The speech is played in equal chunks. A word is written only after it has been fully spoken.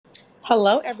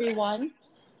Hello, everyone,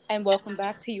 and welcome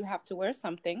back to You Have to Wear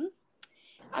Something.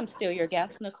 I'm still your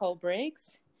guest, Nicole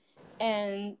Briggs,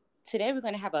 and today we're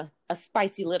going to have a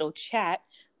spicy little chat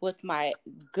with my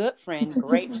good friend,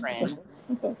 great friend,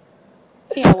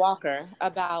 Tina Walker,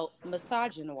 about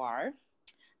misogynoir.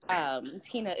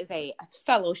 Tina is a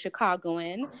fellow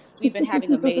Chicagoan. We've been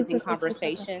having amazing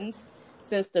conversations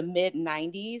since the mid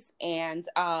 90s. And,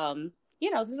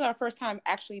 this is our first time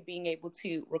actually being able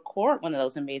to record one of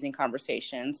those amazing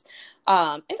conversations.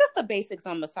 And just the basics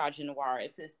on misogynoir,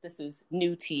 if this is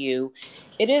new to you.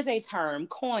 It is a term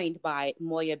coined by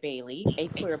Moya Bailey, a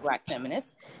queer Black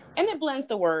feminist, and it blends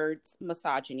the words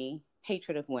misogyny,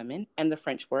 hatred of women, and the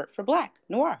French word for Black,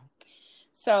 noir.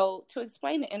 So, to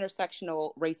explain the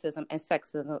intersectional racism and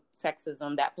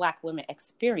sexism that Black women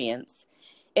experience,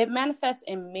 it manifests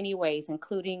in many ways,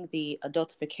 including the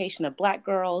adultification of Black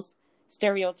girls,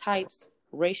 stereotypes,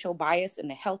 racial bias in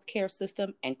the healthcare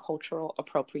system, and cultural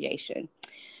appropriation.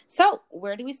 So,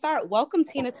 where do we start? Welcome,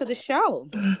 Tina, to the show.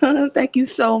 Thank you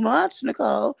so much,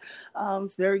 Nicole. I'm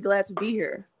very glad to be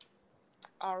here.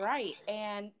 All right.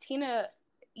 And Tina,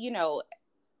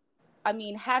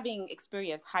 having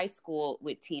experienced high school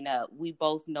with Tina, we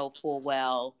both know full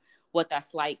well what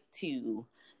that's like to,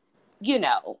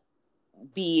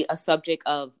 be a subject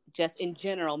of just in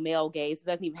general male gaze. It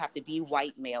doesn't even have to be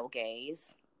white male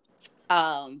gaze.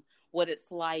 What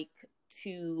it's like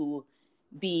to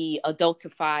be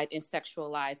adultified and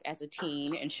sexualized as a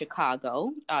teen in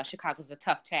Chicago. Chicago's a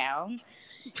tough town.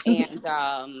 And,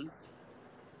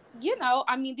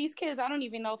 these kids, I don't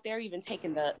even know if they're even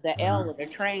taking the L or the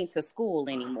train to school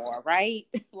anymore, right?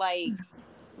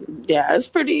 Yeah, it's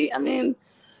pretty,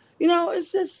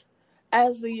 it's just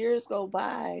as the years go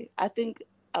by, I think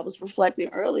I was reflecting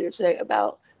earlier today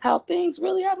about how things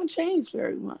really haven't changed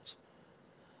very much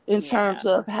in terms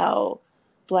of how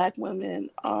Black women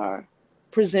are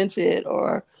presented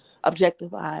or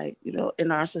objectified,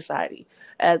 in our society.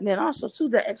 And then also, too,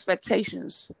 the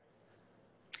expectations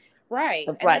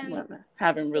of Black women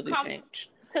haven't really changed.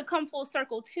 To come full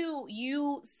circle, too,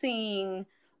 you seeing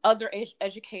other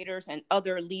educators and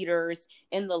other leaders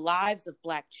in the lives of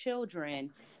Black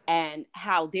children and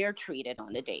how they're treated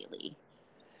on the daily.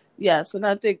 Yes, and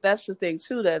I think that's the thing,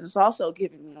 too, that it's also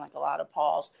giving me a lot of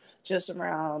pause just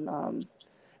around,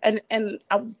 and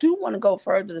I do want to go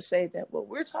further to say that what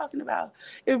we're talking about,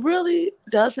 it really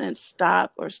doesn't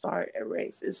stop or start at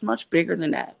race. It's much bigger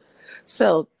than that.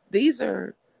 So these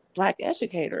are Black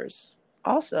educators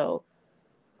also,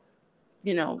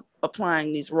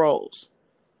 applying these roles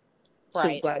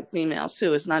to Black females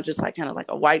too. It's not just kind of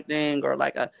a white thing or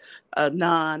a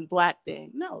non-Black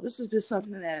thing. No, this is just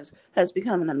something that has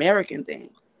become an American thing.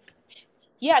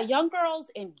 Yeah, young girls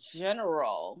in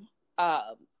general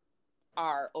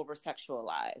are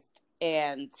over-sexualized.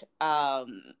 And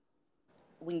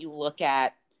when you look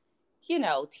at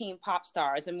teen pop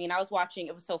stars. I mean, I was watching,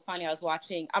 it was so funny.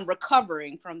 I'm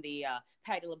recovering from the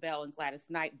Patti LaBelle and Gladys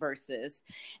Knight verses.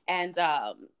 And,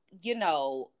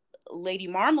 Lady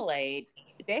Marmalade,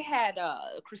 they had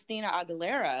Christina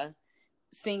Aguilera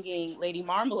singing Lady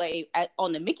Marmalade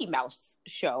on the Mickey Mouse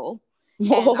show.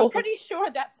 And I'm pretty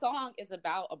sure that song is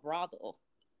about a brothel.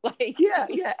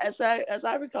 Yeah. As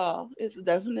I recall, it's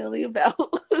definitely about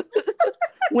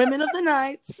women of the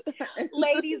night,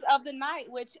 ladies of the night,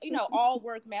 which, all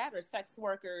work matters. Sex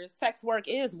work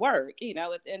is work, at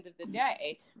the end of the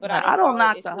day. But I don't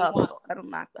knock the hustle. I don't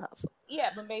knock the hustle.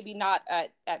 Yeah, but maybe not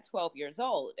at 12 years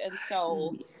old. And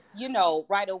so,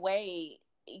 right away,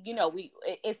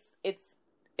 it's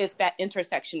that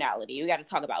intersectionality. We got to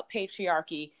talk about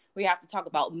patriarchy. We have to talk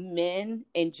about men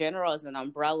in general as an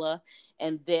umbrella,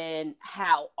 and then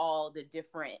how all the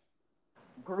different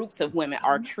groups of women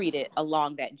are treated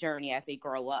along that journey as they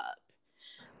grow up.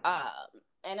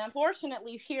 And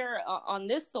unfortunately, here on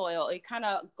this soil, it kind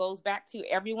of goes back to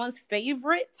everyone's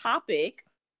favorite topic,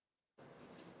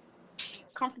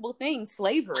 comfortable thing,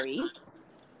 slavery.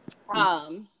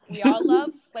 We all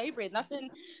love slavery.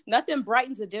 Nothing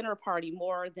brightens a dinner party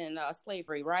more than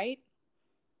slavery, right?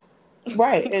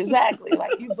 Right, exactly.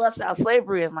 You bust out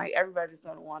slavery and everybody's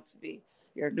going to want to be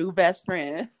your new best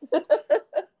friend.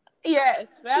 Yeah,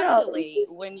 especially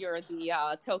when you're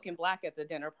the token Black at the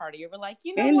dinner party. You're like,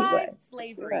 what?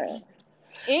 Slavery. Right.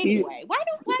 Anyway, why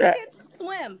don't Black kids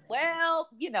swim? Well,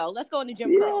 let's go into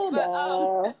Jim Crow.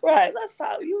 But, right, let's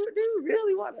talk. You do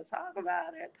really want to talk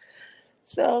about it.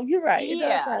 So you're right. It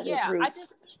does have its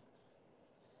roots.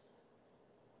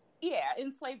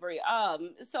 In slavery.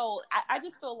 So I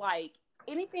just feel like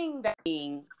anything that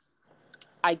being,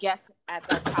 I guess, at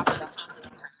the top of the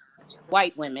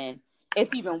white women,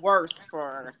 it's even worse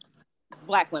for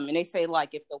Black women. They say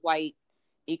if the white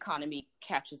economy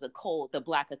catches a cold, the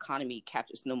Black economy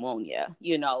catches pneumonia,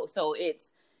 you know? So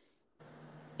it's,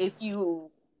 if you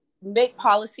make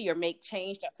policy or make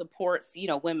change that supports, you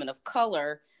know, women of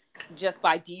color, just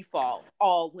by default,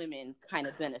 all women kind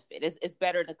of benefit. It's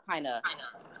better to kind of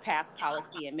pass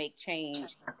policy and make change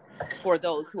for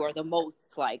those who are the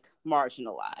most like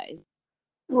marginalized.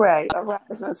 Right. A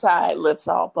rising tide lifts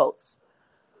all boats.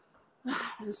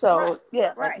 So Right, yeah,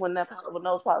 like right. when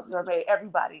those policies are made,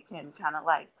 everybody can kind of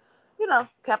like, you know,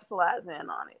 capitalize in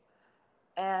on it.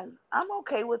 And I'm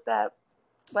okay with that.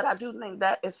 But I do think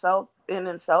that in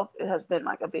itself, it has been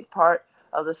like a big part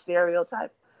of the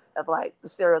stereotype of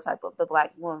the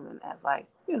Black woman as like,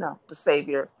 you know, the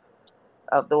savior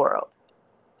of the world.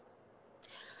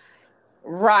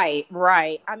 Right,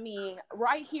 right. I mean,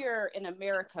 right here in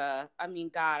America, I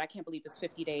mean, God, I can't believe it's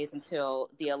 50 days until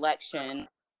the election.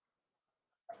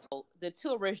 The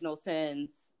two original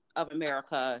sins of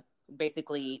America,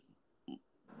 basically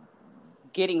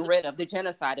getting rid of the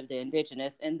genocide of the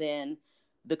indigenous, and then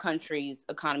the country's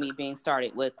economy being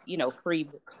started with, you know, free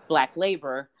Black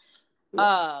labor.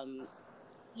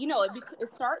 You know, it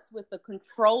starts with the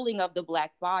controlling of the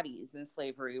Black bodies in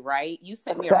slavery, right? You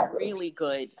sent me a Exactly. really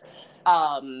good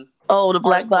The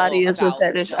Black article body is a about, you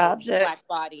fetish know, object. Black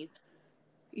bodies.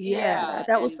 Yeah, Yeah,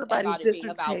 that was and somebody's about it being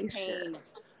about dissertation. pain.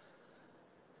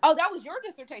 Oh, that was your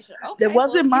dissertation. That Okay, well,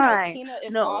 wasn't you know, mine. Tina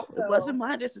is No, it wasn't also.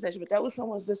 my dissertation, but that was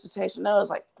someone's dissertation. That was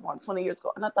like 20 years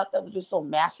ago. And I thought that was just so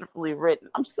masterfully written.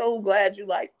 I'm so glad you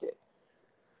liked it.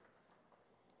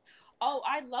 Oh,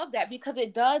 I love that, because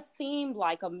it does seem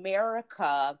like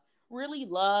America really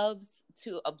loves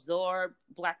to absorb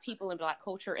Black people and Black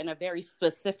culture in a very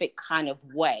specific kind of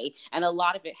way. And a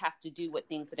lot of it has to do with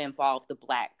things that involve the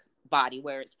Black body,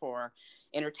 where it's for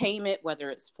entertainment, whether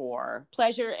it's for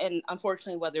pleasure, and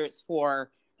unfortunately, whether it's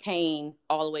for pain,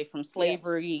 all the way from Yes.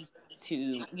 slavery to,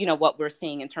 you know, what we're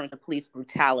seeing in terms of police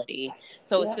brutality.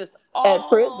 So it's Yeah. just At all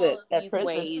these prison too,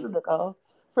 ways. Nicole.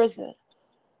 Prison.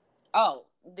 Oh,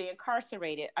 the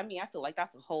incarcerated. I mean, I feel like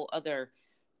that's a whole other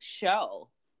show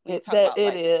when you It talk that about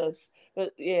it like, is.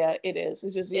 But yeah, it is.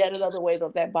 It's just yet it's, another way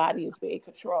that body is being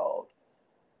controlled.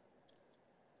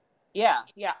 yeah,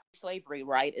 yeah. Slavery,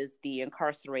 right, is the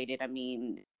incarcerated. I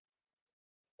mean,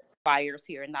 fires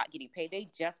here and not getting paid. They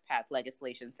just passed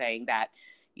legislation saying that,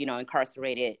 you know,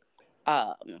 incarcerated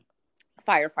um,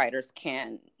 firefighters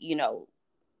can, you know,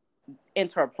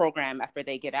 enter a program after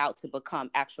they get out to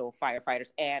become actual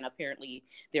firefighters, and apparently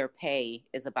their pay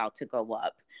is about to go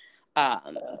up.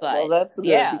 Well, But that's good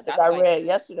yeah, because that's I like, read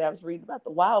yesterday. I was reading about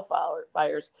the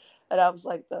wildfires, and I was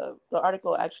like, the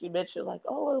article actually mentioned like,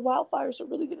 oh, the wildfires are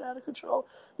really getting out of control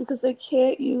because they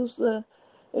can't use the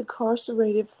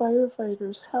incarcerated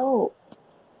firefighters' help.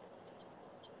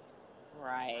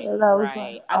 right, And I was like,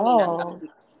 right. I mean,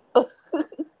 oh,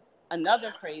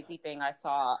 another crazy thing I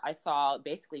saw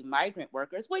basically migrant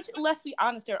workers, which, let's be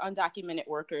honest, they're undocumented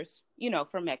workers, you know,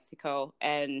 from Mexico,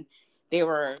 and they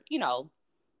were, you know,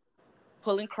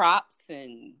 pulling crops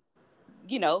and,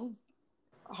 you know,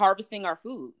 harvesting our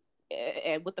food,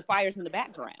 and with the fires in the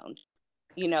background,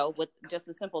 you know, with just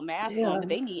a simple mask on, yeah, but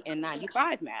they need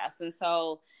N95 masks. And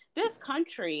so this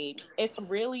country, it's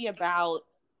really about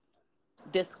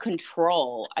this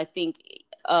control, I think,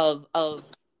 of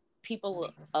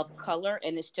people of color.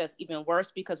 And it's just even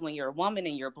worse because when you're a woman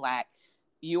and you're Black,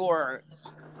 your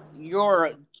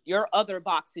your your other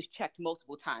box is checked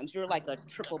multiple times. You're like a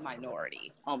triple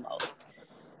minority almost.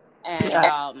 And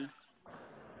yeah,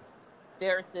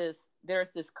 there's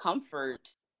this comfort,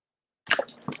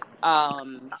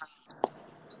 um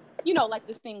you know, like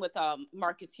this thing with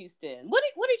Marcus Houston. What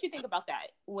did you think about that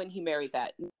when he married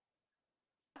that?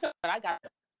 But I got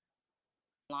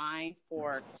line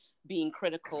for being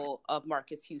critical of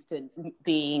Marcus Houston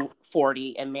being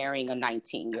 40 and marrying a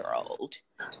 19-year-old.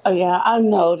 oh yeah. I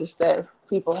noticed that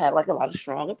people had like a lot of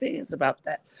strong opinions about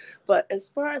that, but as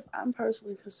far as I'm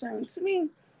personally concerned, to me,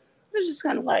 it's just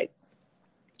kind of like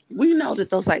we know that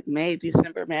those like May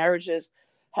December marriages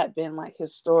have been like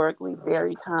historically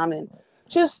very common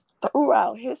just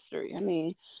throughout history. I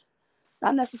mean,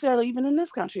 not necessarily even in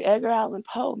this country. Edgar Allan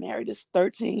Poe married his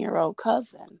 13-year-old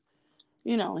cousin.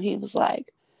 You know, he was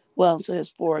like well into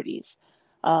his 40s.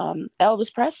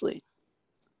 Elvis Presley,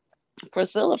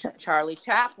 Priscilla, Charlie just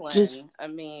Chaplin. I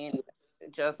mean,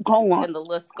 just, go on, and the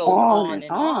list goes on on and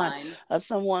and on on. of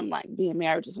someone like being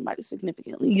married to somebody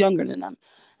significantly younger than them.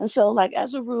 And so, like,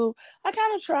 as a rule, I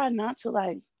kind of try not to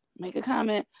like make a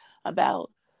comment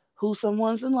about who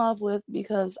someone's in love with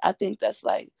because I think that's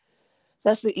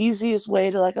the easiest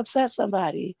way to like upset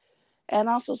somebody. And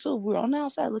also, too, we're on the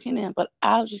outside looking in. But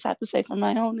I'll just have to say, from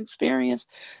my own experience,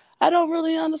 I don't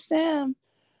really understand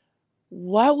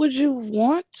why would you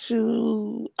want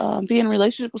to be in a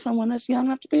relationship with someone that's young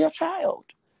enough to be your child?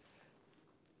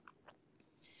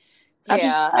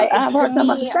 Yeah, I have a to hard time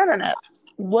me, understanding that.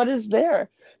 What is there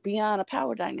beyond a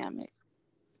power dynamic?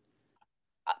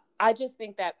 I just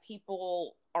think that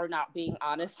people are not being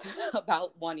honest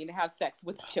about wanting to have sex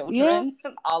with Yeah, children,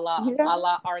 yeah. a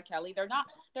la R. Kelly. They're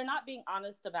not being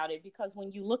honest about it, because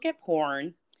when you look at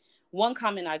porn, one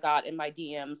comment I got in my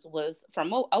DMs was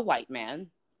from a white man,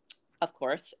 of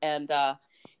course, and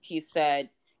he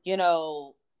said, you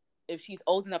know, if she's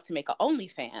old enough to make a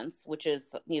OnlyFans, which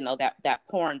is, that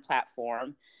porn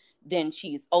platform, then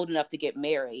she's old enough to get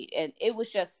married. And it was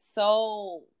just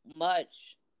so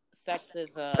much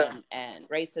sexism and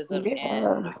racism and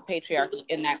Yeah. patriarchy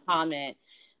in that comment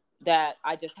that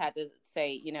I just had to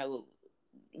say,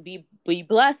 be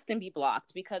blessed and be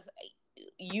blocked, because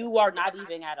you are not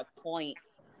even at a point.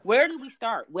 Where do we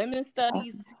start? Women's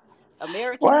studies,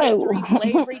 American Right. history,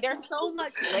 slavery. There's so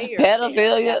much layered there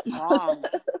Pedophilia. that's wrong.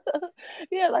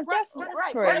 Yeah, like Right, that's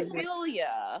right. crazy.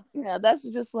 Pedophilia. Yeah, that's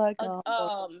just like Uh,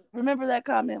 um, remember that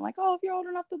comment like, oh, if you're old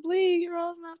enough to bleed, you're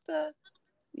old enough to,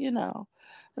 you know.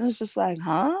 And it's just like,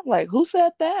 huh? Like, who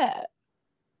said that?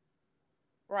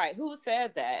 right. Who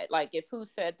said that? Like, if who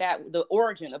said that, the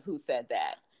origin of who said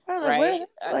that, Right, like, right?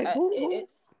 where? Like,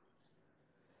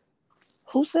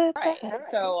 who said Right.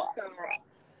 that? So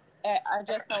I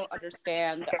just don't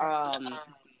understand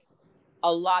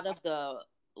a lot of the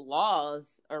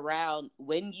laws around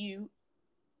when you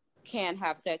can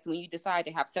have sex, when you decide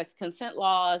to have sex. Consent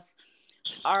laws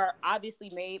are obviously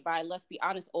made by, let's be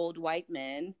honest, old white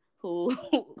men who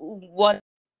want to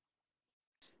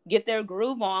get their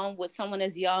groove on with someone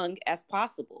as young as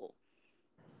possible.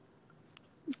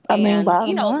 I mean, And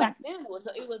bottom line. back then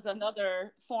it was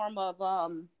another form of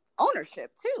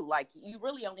ownership too. Like, you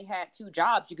really only had two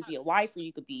jobs. You could be a wife, or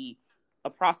you could be a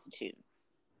prostitute.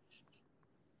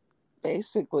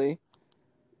 Basically.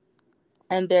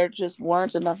 And there just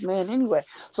weren't enough men anyway.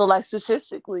 So, like,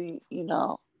 statistically,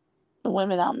 the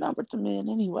women outnumbered the men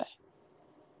anyway.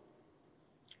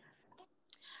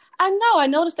 I know. I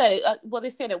noticed that. Well, they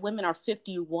say that women are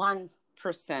 51%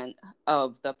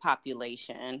 of the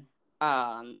population,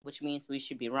 which means we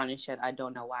should be running shit. I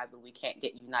don't know why, but we can't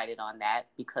get united on that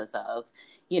because of,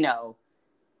 you know,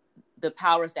 the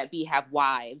powers that be have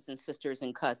wives and sisters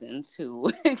and cousins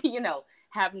who,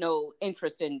 have no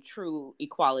interest in true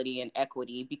equality and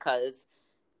equity because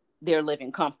they're living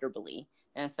comfortably.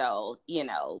 And so,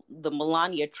 the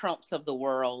Melania Trumps of the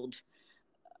world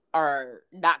are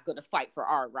not going to fight for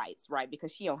our rights, right?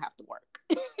 Because she don't have to work.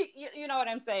 You know what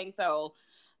I'm saying? So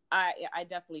I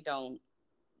definitely don't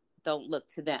look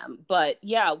to them. But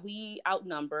yeah, we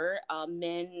outnumber.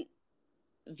 Men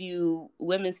view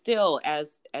women still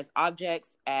as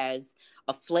objects, as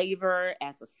a flavor,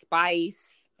 as a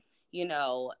spice,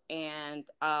 and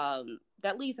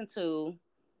that leads into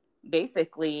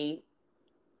basically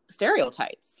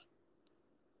stereotypes.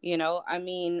 I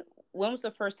mean, when was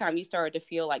the first time you started to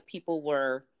feel like people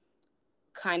were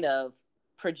kind of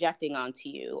projecting onto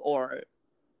you or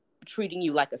treating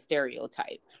you like a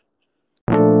stereotype?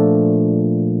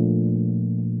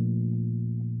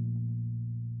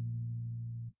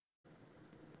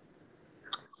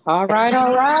 All right,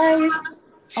 all right.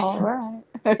 All right.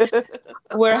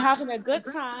 We're having a good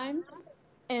time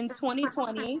in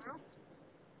 2020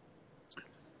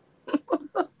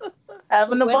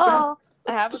 Having a with ball.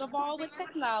 having a ball with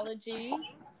technology.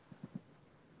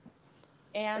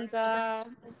 And,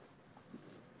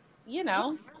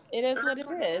 it is what it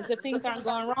is. If things aren't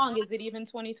going wrong, is it even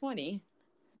 2020?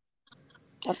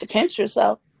 You have to pinch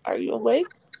yourself. Are you awake?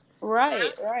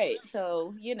 Right, right.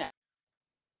 So,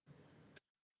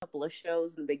 couple of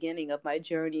shows in the beginning of my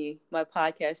journey, my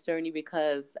podcast journey,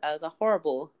 because I was a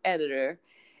horrible editor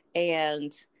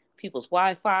and people's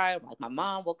Wi-Fi, like my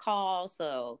mom will call.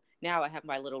 So now I have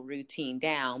my little routine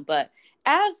down. But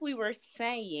as we were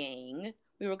saying,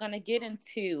 we were going to get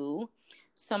into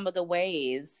some of the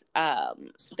ways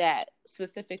that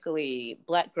specifically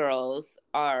Black girls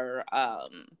are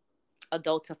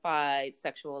adultified,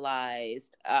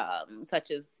 sexualized,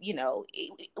 such as,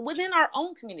 within our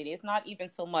own community. It's not even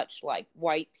so much like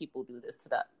white people do this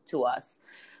to us,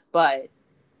 but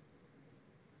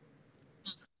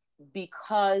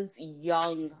because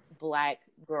young Black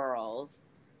girls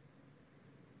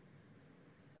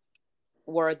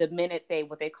were, the minute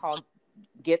what they call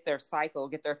get their cycle,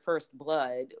 get their first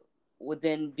blood, would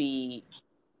then be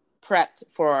prepped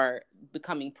for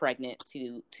becoming pregnant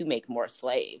to make more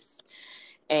slaves.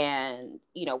 And,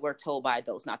 we're told by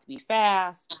adults not to be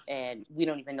fast, and we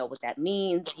don't even know what that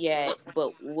means yet.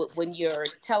 But when you're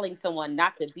telling someone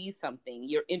not to be something,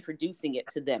 you're introducing it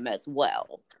to them as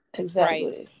well.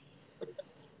 Exactly. Right?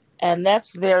 And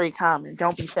that's very common.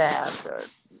 Don't be fast. Or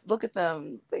look at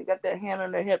them. They got their hand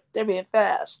on their hip. They're being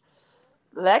fast.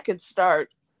 That could start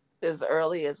as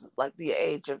early as like the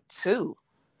age of 2.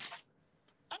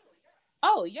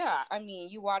 Oh, yeah. I mean,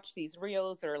 you watch these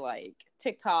reels or like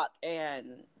TikTok,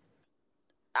 and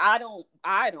I don't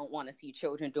want to see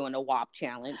children doing a WAP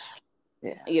challenge.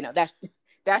 Yeah.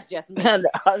 That's just me.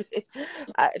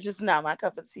 I just not my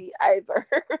cup of tea either.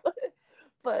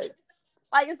 But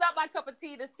like, it's not my cup of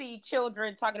tea to see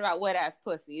children talking about wet ass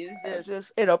pussy. It's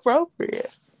just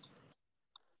inappropriate.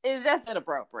 It's just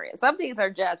inappropriate. Some things are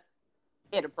just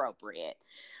inappropriate.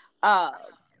 And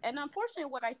unfortunately,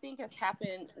 what I think has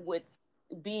happened with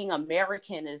being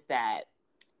American is that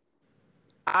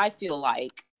I feel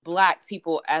like Black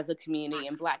people as a community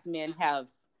and Black men have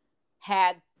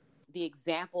had the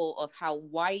example of how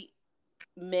white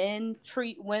men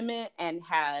treat women and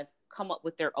have come up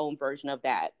with their own version of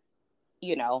that,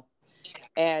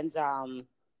 and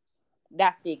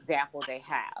that's the example they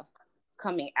have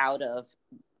coming out of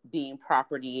being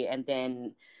property and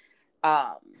then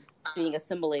being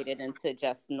assimilated into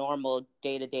just normal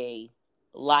day-to-day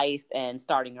life and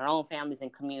starting your own families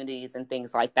and communities and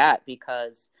things like that,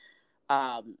 because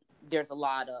there's a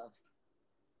lot of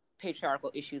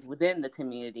patriarchal issues within the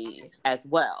community as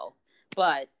well.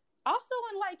 But also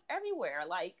in like everywhere,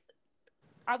 like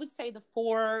I would say the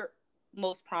 4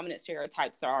 most prominent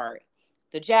stereotypes are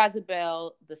the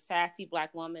Jezebel, the sassy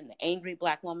Black woman, the angry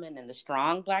Black woman, and the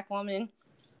strong Black woman.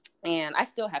 And I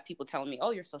still have people telling me,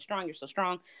 oh, you're so strong, you're so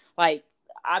strong. Like,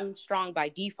 I'm strong by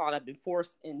default. I've been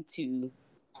forced into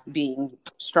being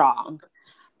strong.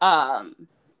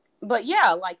 But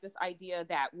yeah, like this idea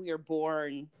that we are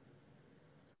born,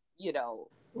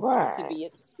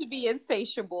 right. to be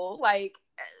insatiable. Like,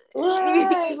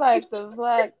 right. Like the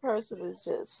Black person is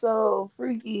just so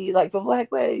freaky. Like the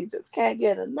Black lady just can't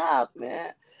get enough,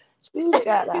 man. She's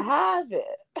gotta have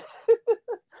it.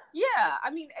 Yeah, I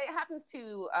mean, it happens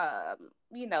to,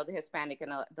 the Hispanic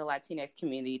and the Latinx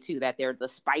community too, that they're the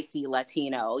spicy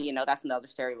Latino. That's another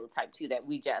stereotype too, that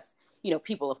we just,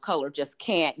 people of color just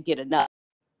can't get enough.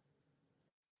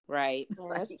 Right?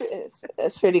 Yeah,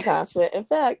 it's pretty constant. In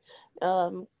fact,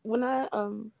 when I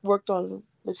worked on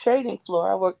the trading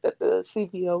floor, I worked at the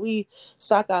CBOE,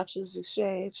 Stock Options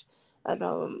Exchange, and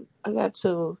I got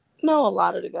to know a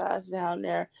lot of the guys down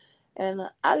there. And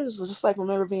I just like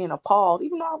remember being appalled,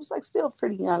 even though I was like still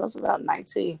pretty young. I was about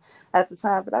 19 at the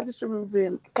time, but I just remember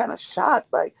being kind of shocked.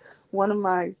 Like one of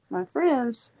my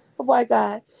friends, a white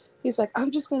guy, he's like, "I'm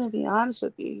just gonna be honest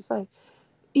with you." He's like,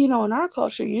 in our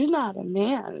culture, you're not a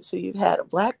man until you've had a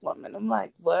Black woman. I'm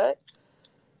like, what?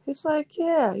 It's like,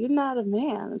 yeah, you're not a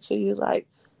man until you like,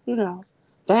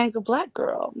 bang a Black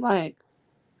girl. I'm like,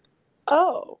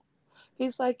 oh.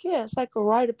 He's like, yeah, it's like a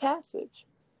rite of passage.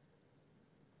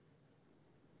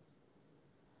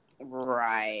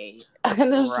 Right. And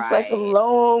it was just like a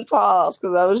long pause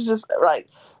because I was just like,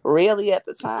 really at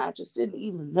the time, just didn't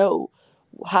even know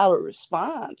how to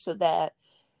respond to that.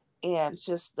 And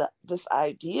just this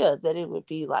idea that it would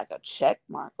be like a check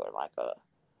mark or like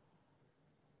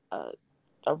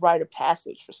a rite of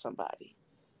passage for somebody.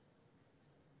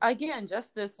 Again,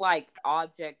 just this like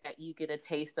object that you get a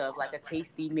taste of, like a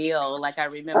tasty meal. Like I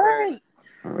remember, right.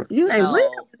 You ain't live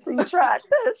until you tried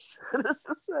this. It's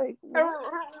just like,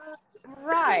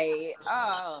 right.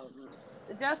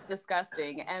 Just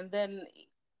disgusting. And then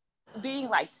being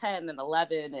like 10 and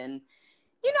 11, and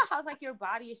how it's like your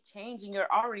body is changing.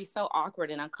 You're already so awkward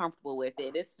and uncomfortable with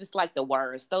it. It's just like the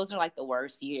worst. Those are like the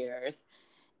worst years.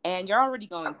 And you're already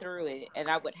going through it. And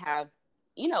I would have,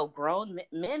 grown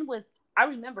men with, I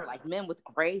remember like men with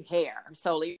gray hair.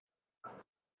 So like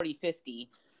 40, 50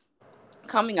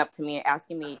 coming up to me and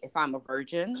asking me if I'm a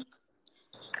virgin.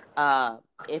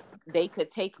 If they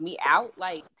could take me out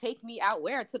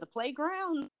where? To the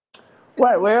playground?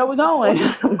 Right, where are we going?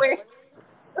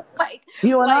 Like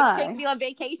you and I take me on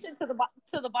vacation to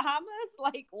the Bahamas?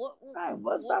 Like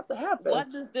what's about to happen?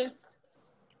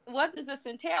 What does this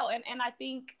entail? And I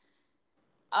think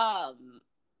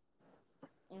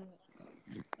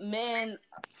men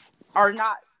are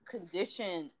not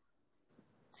conditioned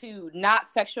to not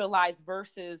sexualize,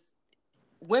 versus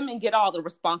women get all the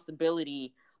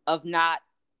responsibility of not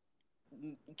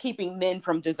keeping men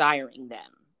from desiring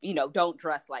them. Don't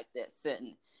dress like this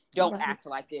and don't act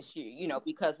like this,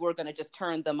 because we're going to just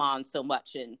turn them on so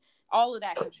much. And all of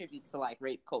that contributes to like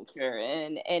rape culture.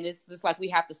 And it's just like we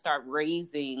have to start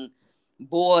raising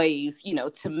boys,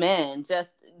 to men.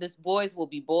 Just this boys will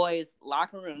be boys.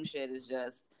 Locker room shit is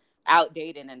just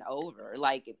outdated and over.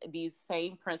 Like these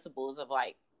same principles of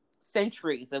like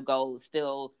centuries ago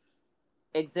still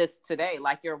exist today.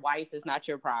 Like your wife is not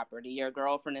your property. Your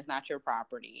girlfriend is not your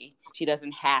property. She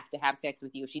doesn't have to have sex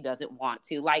with you if she doesn't want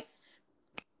to. Like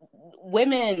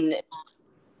women,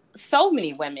 so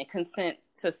many women consent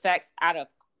to sex out of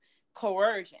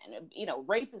coercion.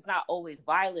 Rape is not always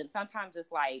violent. Sometimes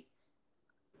it's like,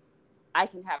 I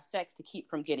can have sex to keep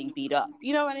from getting beat up.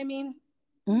 You know what I mean?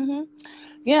 Mm-hmm.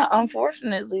 Yeah,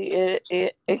 unfortunately,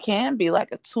 it can be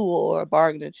like a tool or a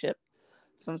bargaining chip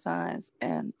sometimes.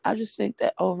 And I just think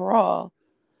that overall,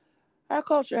 our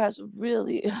culture has a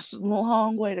really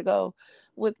long way to go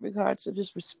with regards to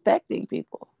just respecting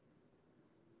people.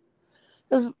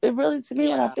 Because it really, to me,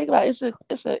 when I Yeah. think about it,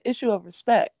 it's an issue of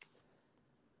respect.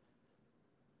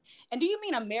 And do you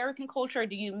mean American culture, or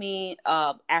do you mean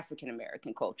African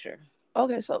American culture?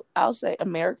 Okay, so I'll say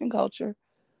American culture,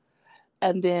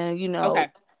 and then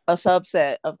Okay. a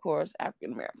subset, of course,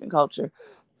 African American culture,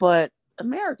 but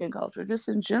American culture, just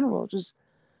in general, just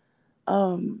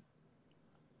um,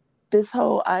 this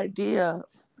whole idea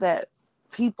that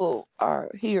people are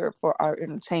here for our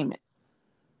entertainment,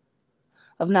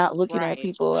 of not looking at Right.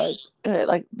 people as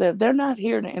like they're not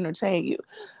here to entertain you.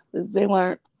 They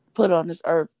weren't put on this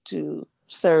earth to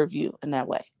serve you in that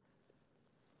way.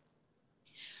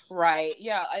 Right.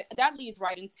 Yeah. That leads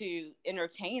right into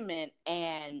entertainment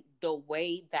and the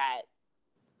way that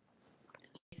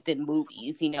in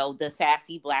movies, the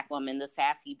sassy black woman, the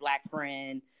sassy black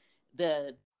friend,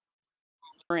 the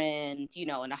friend, in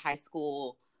a high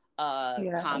school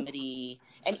Yes. comedy,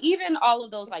 and even all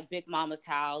of those like Big Mama's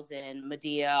House and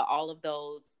Medea, all of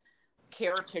those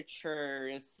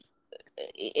caricatures,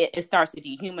 it starts to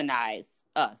dehumanize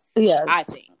us, I Yes,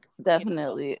 think.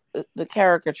 definitely. The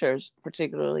caricatures,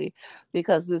 particularly,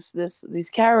 because these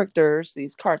characters,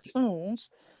 these cartoons,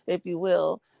 if you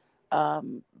will,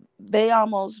 um, they're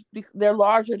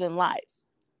larger than life,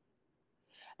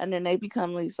 and then they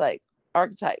become these like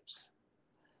archetypes,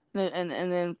 and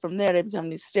then from there they become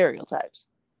these stereotypes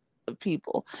of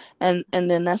people, and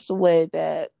then that's the way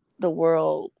that the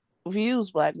world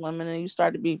views black women, and you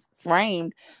start to be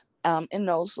framed in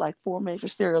those like four major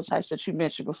stereotypes that you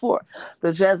mentioned before.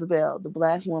 The Jezebel, the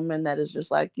black woman that is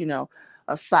just like,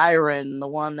 a siren, the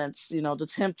one that's, the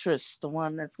temptress, the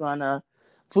one that's gonna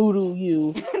voodoo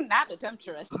you. Not the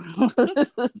temptress.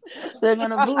 They're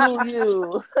gonna voodoo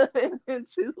you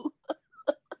into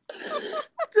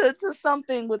to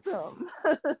something with them.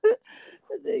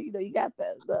 You got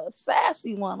the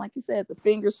sassy one, like you said, the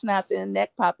finger snapping,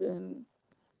 neck popping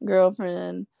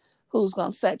girlfriend who's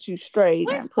gonna set you straight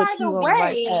Which, and by put the you on the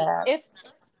right way, path.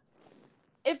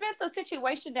 if it's a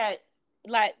situation that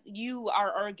like you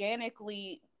are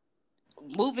organically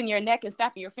moving your neck and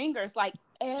snapping your fingers, like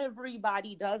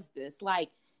everybody does this. Like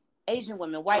Asian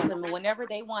women, white women, whenever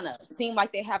they want to seem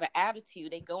like they have an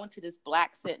attitude, they go into this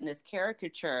black sit in this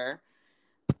caricature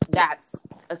that's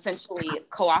essentially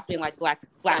co-opting like black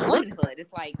womanhood.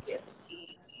 It's like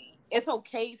it's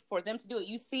okay for them to do it.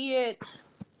 You see it.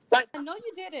 I know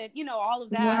you did it. All of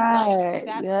that, like Right.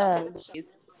 that stuff.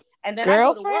 Yes. And then I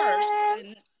go to work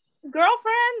Girlfriend. and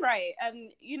girlfriend, right?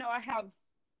 And I have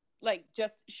like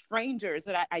just strangers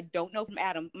that I don't know from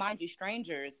Adam, mind you,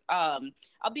 strangers. I'll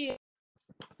be in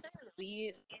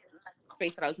the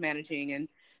space that I was managing, and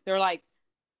they're like,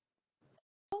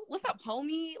 oh, "What's up,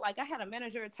 homie?" Like I had a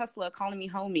manager at Tesla calling me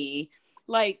homie.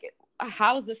 Like,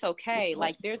 how is this okay?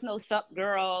 Like, there's no sup,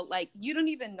 girl. Like, you don't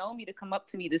even know me to come up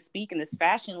to me to speak in this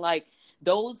fashion. Like,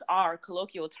 those are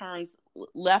colloquial terms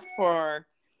left for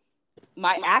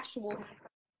my actual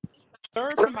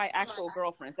from my actual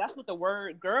girlfriends. That's what the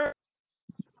word girl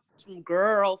from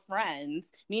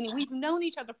girlfriends, meaning we've known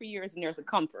each other for years and there's a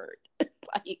comfort.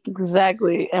 Like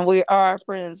Exactly. And we are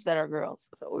friends that are girls.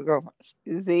 So we're girlfriends.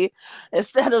 You see?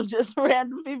 Instead of just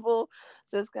random people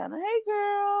just kinda, hey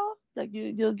girl. Like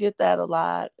you'll get that a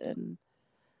lot, and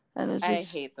it's I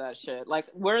just hate that shit. Like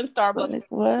we're in Starbucks, like like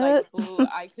what? boo,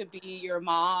 I could be your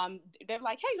mom. They're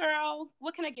like, hey girl,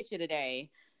 what can I get you today?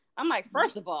 I'm like,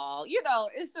 first of all,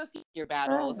 it's just your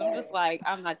battles. I'm just like,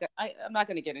 I'm not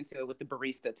gonna get into it with the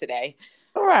barista today.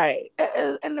 Right.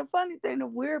 And the funny thing, the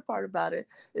weird part about it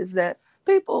is that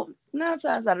people, 9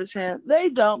 times out of 10, they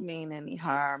don't mean any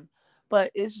harm.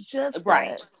 But it's just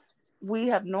Right. that we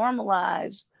have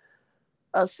normalized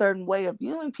a certain way of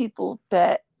viewing people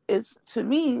that is, to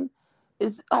me,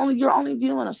 you're only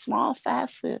viewing a small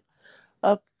facet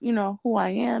of, who I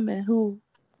am and who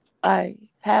I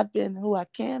have been, who I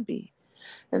can be.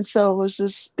 And so it's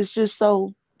just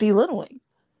so belittling.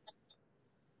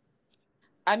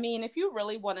 I mean, if you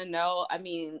really want to know, I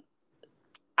mean,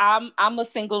 I'm a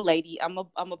single lady. I'm a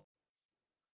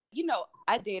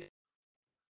I date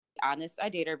honest. I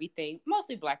date everything.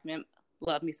 Mostly black men.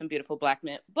 Love me some beautiful black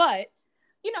men. But,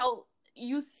 you know,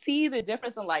 you see the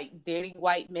difference in like dating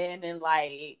white men, and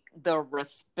like the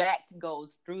respect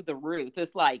goes through the roof.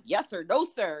 It's like, yes sir, no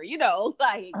sir,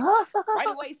 like right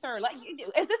away, sir. Like,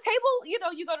 is this table,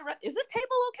 you go to, is this table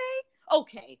okay?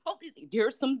 Okay. Oh,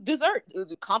 here's some dessert.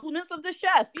 Compliments of the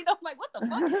chef. Like, what the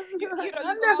fuck? You I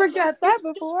go never out there. got that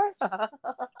before.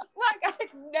 Like, I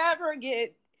never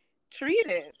get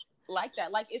treated like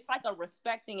that. Like, it's like a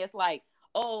respect thing. It's like,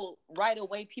 oh, right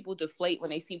away people deflate when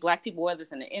they see black people, whether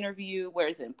it's in an interview, whether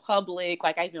it's in public.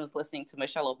 Like, I even was listening to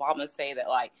Michelle Obama say that,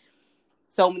 like,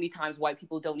 so many times white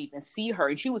people don't even see her,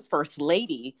 and she was first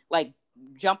lady, like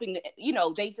jumping,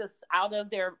 they just out of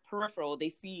their peripheral, they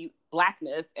see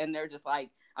blackness and they're just like,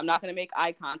 I'm not going to make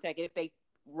eye contact. If they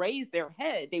raise their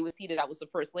head, they would see that I was the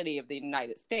first lady of the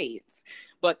United States.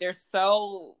 But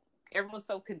everyone's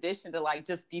so conditioned to like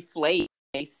just deflate.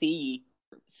 They see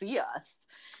us,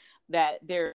 that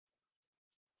they're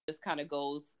just kind of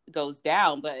goes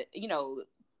down. But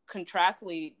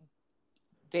contrastly,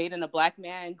 dating a black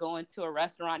man, going to a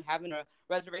restaurant, having a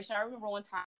reservation. I remember one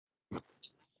time,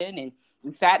 and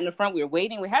we sat in the front. We were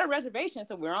waiting. We had a reservation,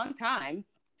 so we were on time.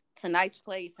 It's a nice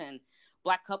place, and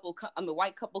white couple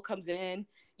comes in.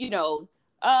 No,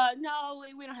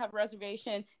 we don't have a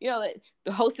reservation. The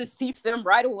hostess seats them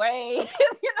right away.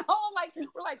 Like,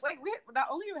 we're like, wait, we not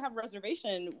only do we have a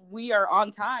reservation, we are on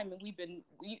time, and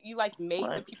you like made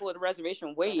the people at the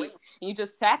reservation wait, and you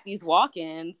just sat these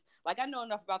walk-ins. Like, I know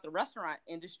enough about the restaurant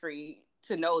industry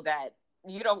to know that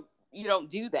you don't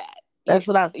do that. That's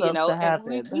not supposed to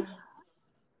happen.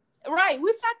 Right.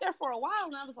 We sat there for a while,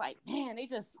 and I was like, man, they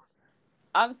just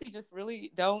obviously just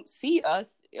really don't see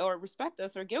us or respect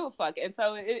us or give a fuck. And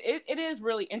so it is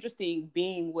really interesting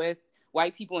being with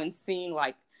white people and seeing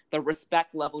like the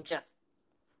respect level just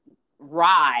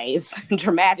rise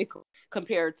dramatically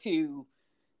compared to,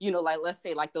 like, let's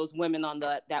say like those women on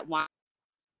that one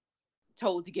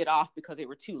told to get off because they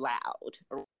were too loud.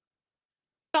 Or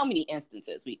so many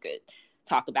instances we could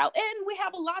talk about. And we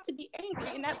have a lot to be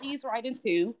angry, and that leads right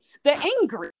into the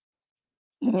angry.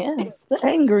 Yes, the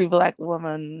angry black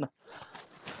woman.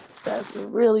 That's a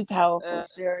really powerful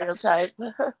stereotype.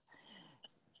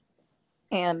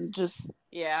 And just,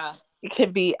 it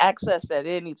can be accessed at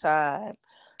any time.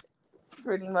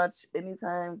 Pretty much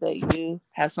anytime that you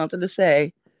have something to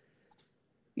say,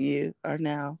 you are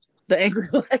now the angry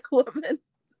black woman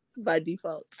by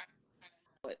default.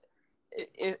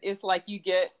 It's like you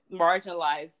get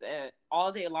marginalized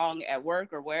all day long at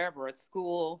work or wherever, at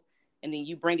school, and then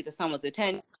you bring it to someone's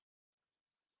attention.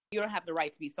 You don't have the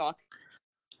right to be salty.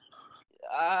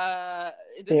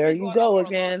 There you go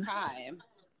again.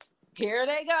 Here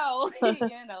they go.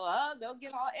 They'll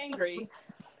get all angry.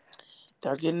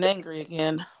 They're getting angry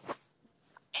again.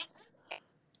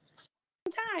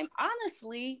 Time,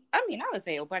 honestly, I mean, I would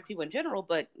say black people in general,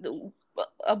 but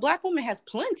a black woman has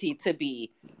plenty to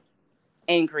be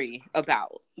angry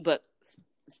about, but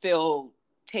still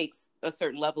takes a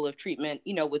certain level of treatment,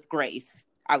 with grace,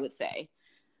 I would say.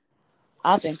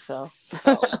 I think so.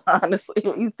 Honestly,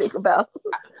 when you think about,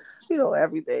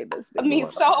 everything that's been going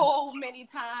on. so many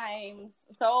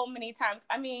times.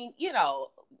 I mean,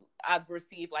 I've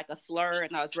received like a slur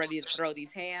and I was ready to throw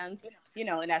these hands,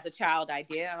 and as a child I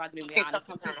did. I'm not going to be honest.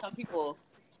 Some people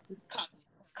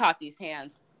caught these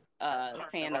hands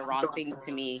saying the wrong thing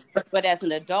to me. But as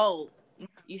an adult,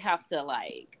 you have to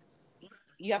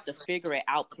figure it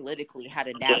out politically, how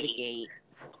to navigate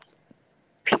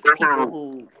people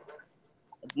who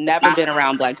have never been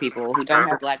around black people, who don't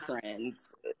have black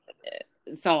friends,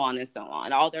 so on and so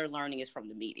on. All they're learning is from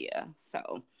the media.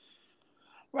 So,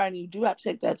 right, you do have to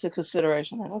take that into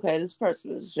consideration. Like, okay, this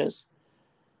person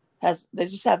they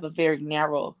just have a very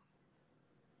narrow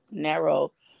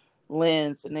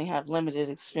lens, and they have limited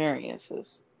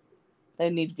experiences. They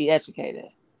need to be educated.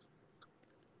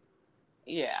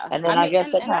 Yeah. And then I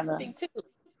guess that that's the thing too.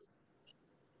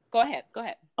 Go ahead.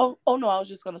 Oh no, I was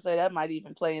just going to say that might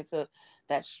even play into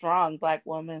that strong black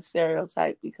woman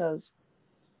stereotype, because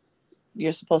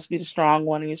you're supposed to be the strong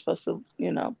one, and you're supposed to,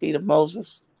 be the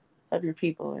Moses of your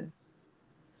people and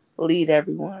lead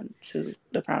everyone to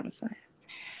the promised land.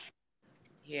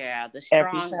 Yeah, the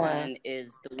strong one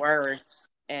is the worst,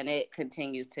 and it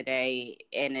continues today.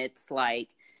 And it's like,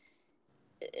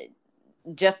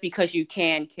 just because you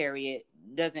can carry it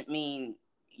doesn't mean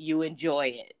you enjoy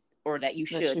it or that you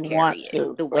should carry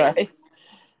it the way right?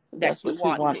 That's what you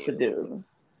want to do.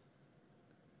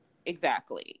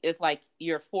 exactly. It's like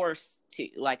you're forced to,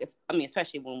 like, I mean,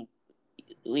 especially when,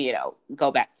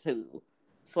 go back to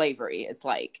slavery. It's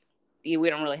like we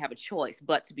don't really have a choice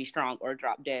but to be strong or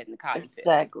drop dead in the cotton field.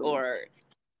 Exactly. Or,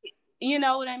 you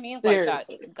know what I mean? Like,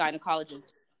 Seriously.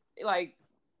 gynecologists, like,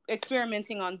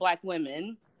 experimenting on Black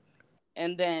women,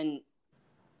 and then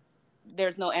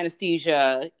there's no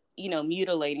anesthesia,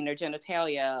 mutilating their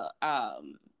genitalia.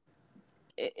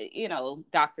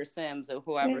 Dr. Sims or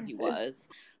whoever he was,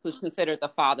 who's considered the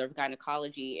father of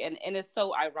gynecology. And it's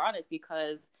so ironic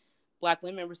because Black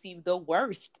women receive the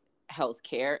worst health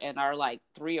care and are like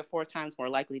 3 or 4 times more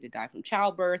likely to die from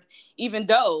childbirth, even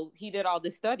though he did all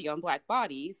this study on Black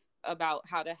bodies about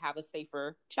how to have a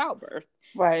safer childbirth.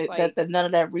 Right. Like, that none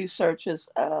of that research is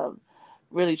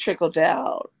really trickled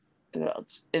down,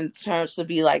 in terms to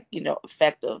be like,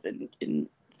 effective in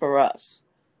for us,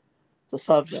 the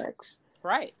subjects.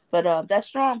 right. But that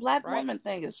strong Black Right. woman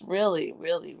thing is really,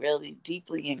 really, really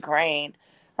deeply ingrained,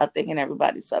 I think, in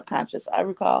everybody's subconscious. I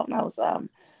recall when I was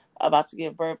about to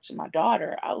give birth to my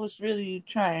daughter, I was really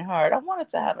trying hard. I wanted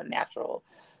to have a natural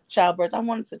childbirth. I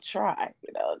wanted to try,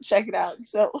 check it out.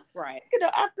 So, Right.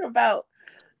 After about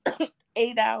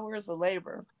 8 hours of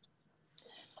labor,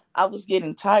 I was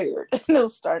getting tired. It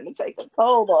was starting to take a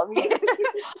toll on me.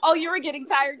 Oh, you were getting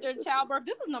tired during childbirth?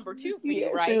 This is number 2 for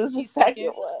you, right? She was the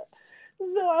second one.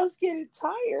 So I was getting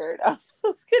tired. I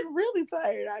was getting really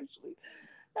tired, actually.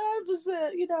 And I just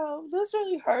said, this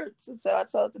really hurts. And so I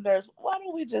told the nurse, why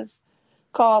don't we just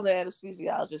call the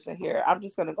anesthesiologist in here? I'm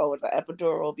just going to go with the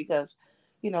epidural because,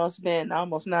 it's been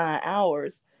almost 9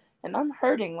 hours and I'm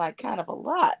hurting like kind of a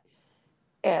lot.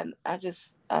 And I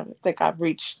think I've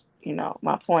reached,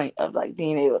 my point of like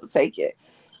being able to take it.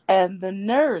 And the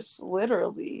nurse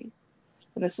literally,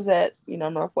 and this is at,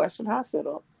 Northwestern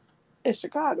Hospital in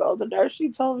Chicago, the nurse, she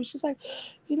told me, she's like,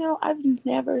 I've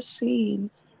never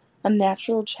seen a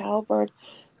natural childbirth.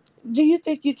 Do you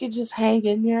think you could just hang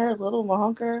in there a little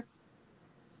longer?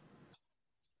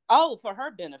 Oh, for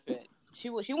her benefit. She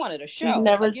wanted a She'd show.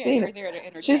 never Like, yeah, seen you're it. there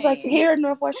to She's like, entertain. here in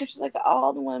Northwestern, she's like,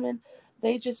 all the women,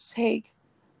 they just take,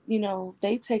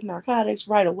 they take narcotics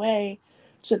right away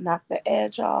to knock the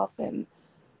edge off. And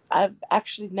I've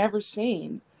actually never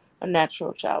seen a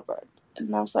natural childbirth.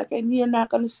 And I was like, and you're not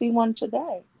going to see one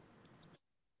today.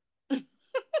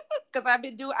 Because I've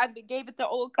been gave it the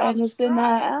old And college it's been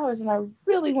 9 try. hours, and I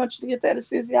really want you to get that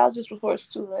anesthesiologist before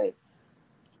it's too late.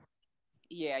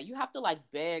 Yeah, you have to like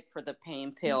beg for the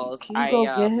pain pills. Can you go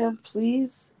get him,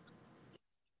 please?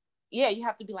 Yeah, you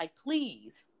have to be like,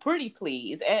 please, pretty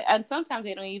please. And sometimes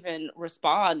they don't even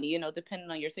respond, depending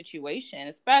on your situation,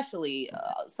 especially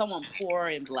someone poor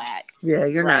and Black. Yeah,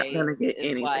 you're not Right. going to get It's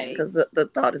anything like, because the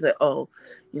thought is that, oh,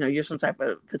 you're some type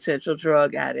of potential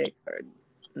drug addict, or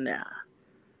nah,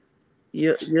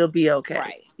 you'll be okay.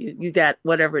 right. You got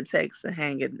whatever it takes to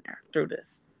hang in there through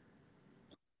this.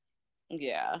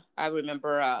 Yeah. I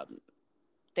remember,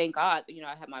 thank God,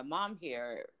 I had my mom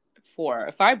here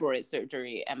for fibroid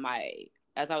surgery, and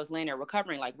as I was laying there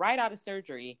recovering, like right out of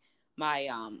surgery, my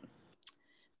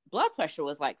blood pressure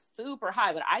was like super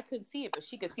high, but I couldn't see it, but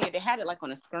she could see it. They had it like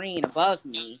on a screen above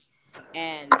me.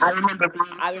 And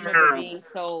I remember being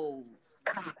so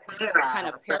kind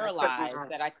of paralyzed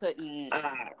that I couldn't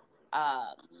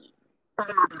um,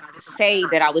 say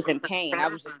that I was in pain. I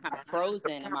was just kind of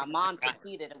frozen, and my mom could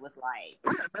see that it was like,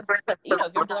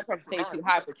 if your blood pressure stays too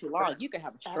high for too long, you could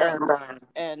have a stroke.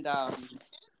 And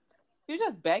you're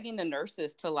just begging the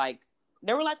nurses to like,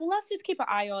 they were like, well, let's just keep an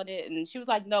eye on it. And she was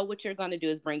like, no, what you're going to do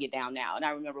is bring it down now. And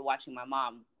I remember watching my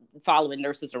mom following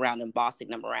nurses around and bossing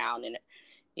them around. And,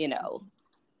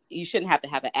 you shouldn't have to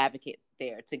have an advocate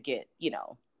there to get,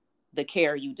 the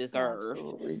care you deserve.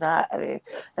 Absolutely not. I mean,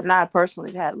 and I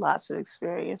personally had lots of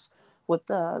experience with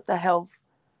the health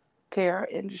care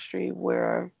industry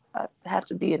where I had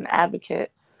to be an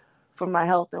advocate for my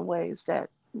health in ways that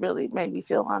really made me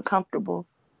feel uncomfortable,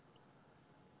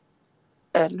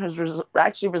 and has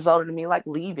actually resulted in me like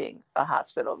leaving a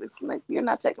hospital because like, you're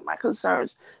not taking my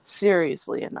concerns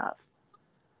seriously enough,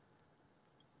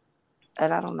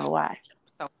 and I don't know why.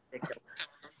 So ridiculous.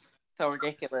 So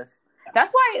ridiculous.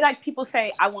 That's why, like, people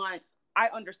say, I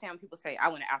understand when people say, I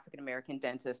want an African American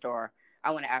dentist or I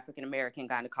want an African American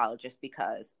gynecologist,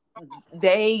 because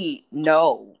they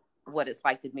know what it's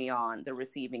like to be on the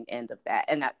receiving end of that.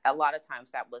 And that a lot of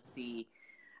times that was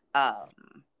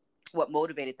what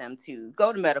motivated them to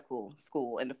go to medical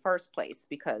school in the first place,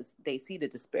 because they see the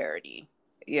disparity,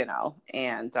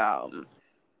 and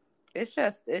it's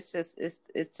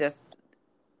just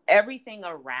everything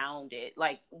around it.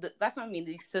 Like, that's what I mean.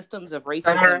 These systems of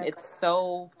racism, it's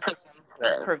so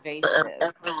pervasive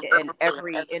in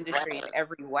every industry, in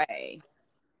every way.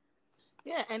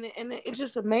 Yeah, and it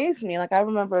just amazed me. Like I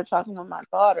remember talking to my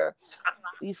daughter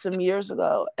some years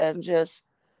ago and just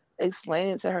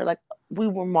explaining to her, like we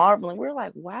were marveling. We were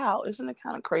like, wow, isn't it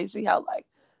kind of crazy how like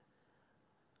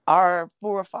our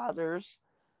forefathers,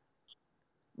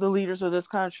 the leaders of this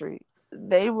country,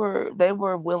 they were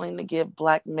willing to give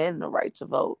black men the right to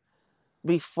vote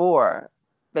before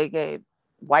they gave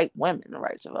white women the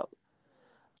right to vote.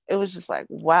 It was just like,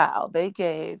 wow, they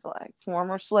gave like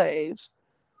former slaves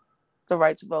the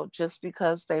right to vote just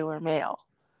because they were male,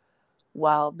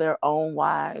 while their own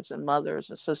wives and mothers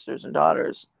and sisters and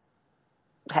daughters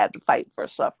had to fight for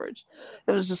suffrage.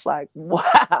 It was just like,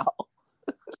 wow.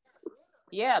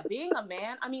 Yeah, being a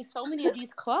man, I mean, so many of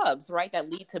these clubs, right, that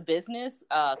lead to business,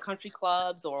 country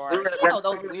clubs, or,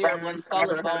 those weird ones, Skull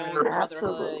and Bones,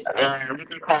 Absolutely. Brotherhood, what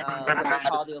they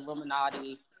call the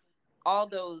Illuminati, all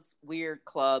those weird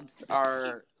clubs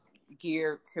are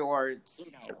geared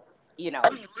towards,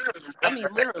 I mean,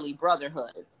 literally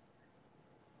brotherhood,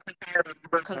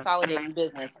 consolidating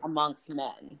business amongst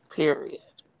men. Period.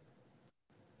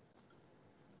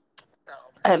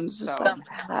 And it's just So, like, done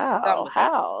with it.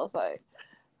 how? It's like,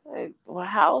 well,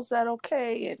 how is that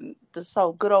okay? And this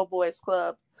whole good old boys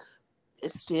club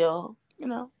is still,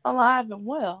 alive and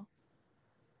well.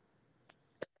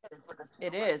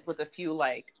 It is, with a few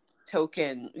like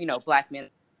token, black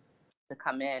men to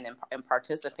come in and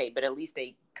participate, but at least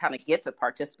they kind of get to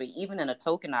participate, even in a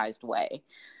tokenized way.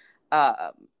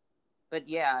 But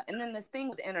yeah, and then this thing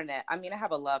with the internet, I mean, I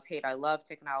have a love hate. I love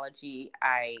technology.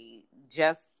 I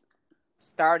just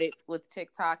started with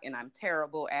TikTok and I'm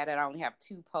terrible at it. I only have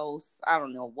 2 posts. I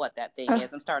don't know what that thing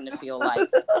is. I'm starting to feel like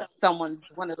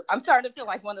I'm starting to feel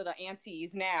like one of the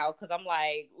aunties now, because I'm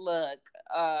like, look,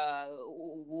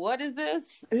 what is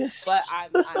this? But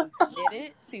I'm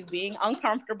committed to being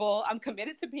uncomfortable. I'm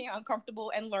committed to being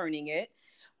uncomfortable and learning it.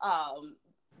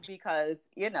 Because,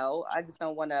 I just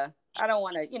don't want to,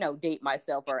 date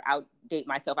myself or outdate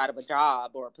myself out of a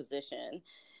job or a position.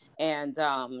 And,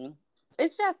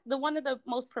 it's just one of the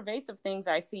most pervasive things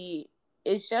I see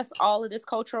is just all of this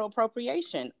cultural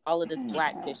appropriation, all of this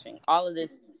blackfishing, all of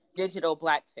this digital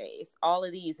blackface, all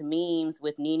of these memes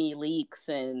with Nene Leakes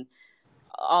and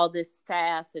all this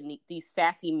sass and these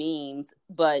sassy memes.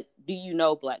 But do you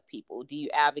know black people? Do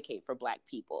you advocate for black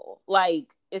people? Like,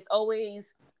 it's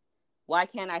always, why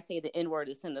can't I say the N-word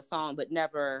is in the song, but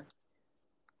never,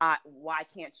 why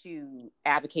can't you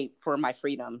advocate for my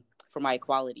freedom, for my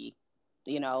equality?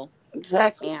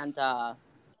 Exactly. And a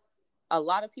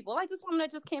lot of people, like this woman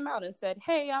that just came out and said,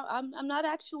 hey, I'm not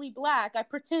actually black, I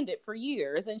pretended for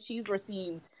years, and she's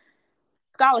received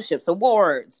scholarships,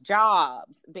 awards,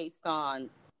 jobs based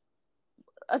on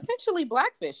essentially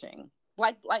blackfishing,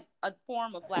 like a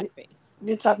form of blackface.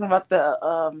 You're talking about the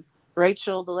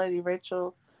the lady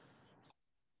Rachel.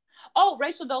 Oh,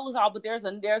 Rachel Dolezal, but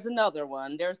there's another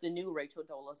one. There's the new Rachel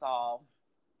Dolezal.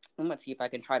 I'm gonna see if I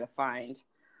can try to find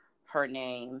her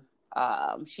name.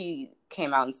 She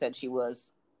came out and said she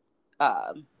was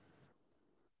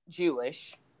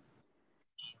Jewish,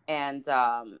 and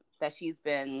that she's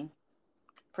been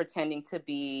pretending to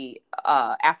be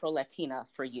Afro-Latina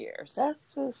for years.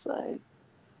 That's just like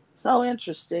so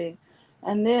interesting.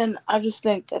 And then I just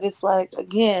think that it's like,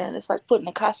 again, it's like putting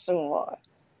a costume on.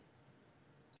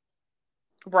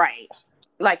 Right.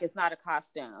 Like, it's not a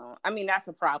costume. I mean, that's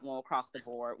a problem across the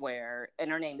board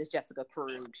and her name is Jessica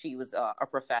Krug. She was a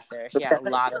professor. She had a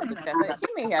lot of success. And she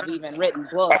may have even written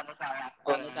books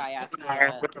on the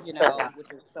diaspora,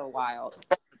 which is so wild.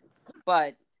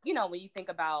 But, when you think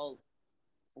about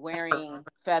wearing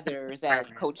feathers at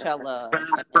Coachella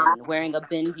and wearing a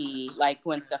bindi, like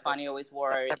Gwen Stefani always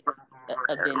wore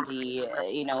a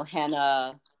bindi,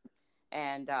 henna.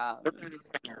 And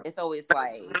it's always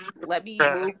like, let me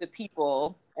move the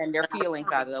people and their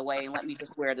feelings out of the way and let me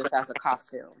just wear this as a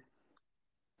costume.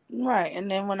 Right.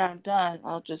 And then when I'm done,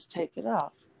 I'll just take it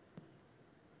off.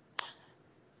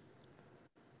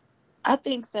 I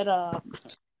think that,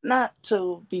 not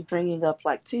to be bringing up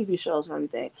like TV shows or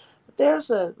anything, but there's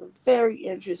a very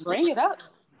interesting. Bring it up.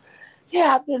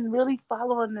 Yeah, I've been really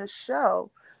following this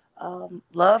show,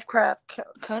 Lovecraft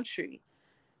Country.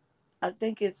 I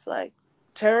think it's like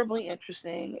terribly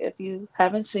interesting. If you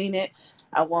haven't seen it,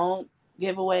 I won't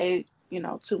give away,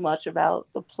 too much about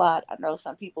the plot. I know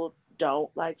some people don't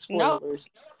like spoilers.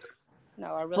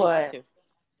 No, I really want to.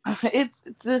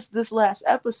 It's this last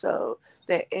episode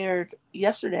that aired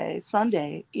yesterday,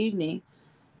 Sunday evening,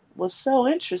 was so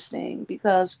interesting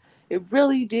because it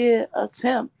really did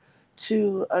attempt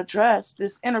to address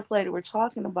this interplay that we're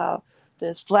talking about,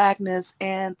 this blackness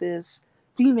and this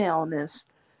femaleness,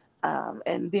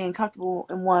 and being comfortable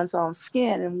in one's own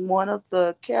skin. And one of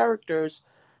the characters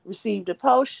received a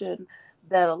potion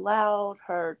that allowed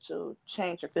her to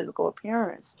change her physical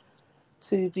appearance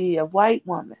to be a white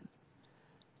woman.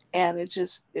 And it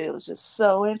was just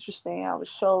so interesting. I was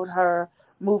showed her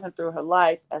moving through her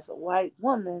life as a white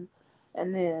woman,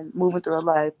 and then moving through her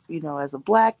life, as a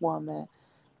black woman,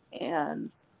 and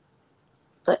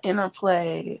the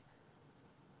interplay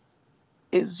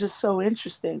is just so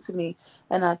interesting to me.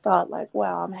 And I thought, like,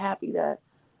 wow, I'm happy that,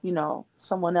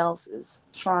 someone else is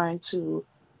trying to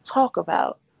talk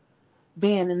about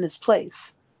being in this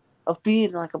place of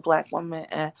being like a black woman,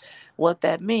 and what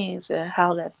that means and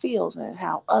how that feels and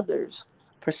how others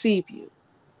perceive you.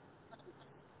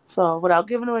 So without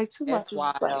giving away too It's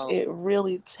much, it's like wild. it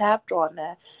really tapped on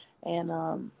that. And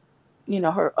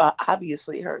her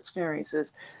obviously her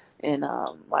experiences in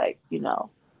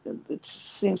it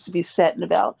seems to be set in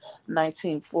about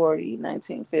 1940,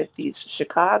 1950s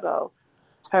Chicago.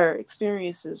 Her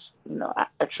experiences,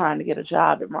 are trying to get a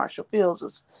job at Marshall Fields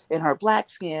was in her black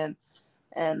skin,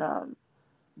 and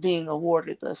being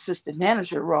awarded the assistant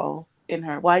manager role in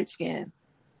her white skin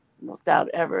without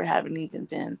ever having even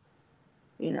been,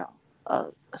 you know, a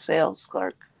sales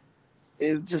clerk.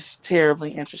 It's just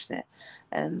terribly interesting.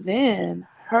 And then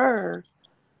her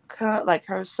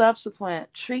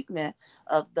subsequent treatment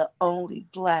of the only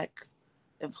black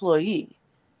employee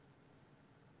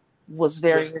was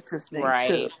very interesting too.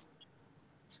 Right.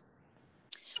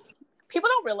 People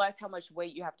don't realize how much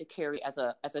weight you have to carry as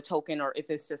a token, or if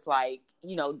it's just like,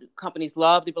 companies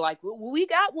love to be like, well, we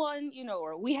got one,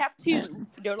 or we have two.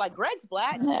 They're like, Greg's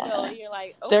black, Yeah. you're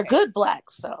like, They're okay. good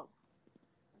blacks though.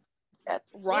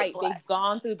 Right. They've Blacks.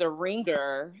 gone through the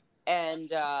ringer,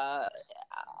 and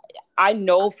I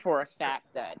know for a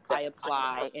fact that I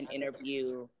apply and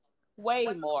interview way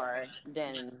more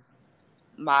than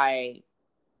my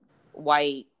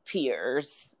white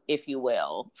peers, if you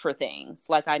will, for things.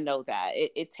 Like, I know that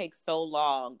it takes so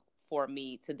long for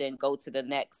me to then go to the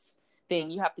next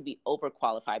thing. You have to be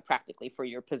overqualified practically for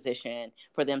your position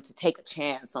for them to take a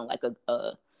chance on like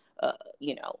a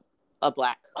you know a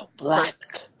black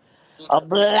person. A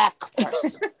black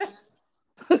person.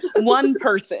 One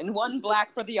person, one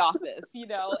black for the office, and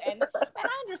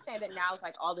I understand that now it's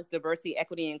like all this diversity,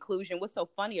 equity, inclusion. What's so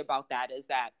funny about that is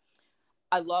that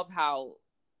I love how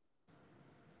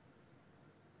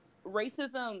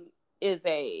racism is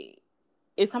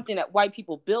something that white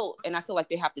people built, and I feel like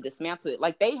they have to dismantle it.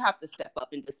 Like, they have to step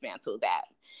up and dismantle that.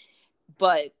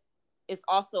 But it's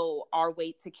also our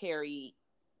weight to carry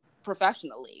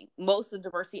professionally. Most of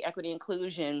diversity, equity,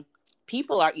 inclusion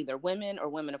people are either women or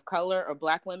women of color or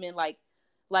black women. Like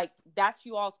that's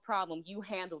you all's problem. You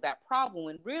handle that problem,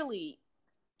 when really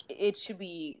it should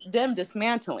be them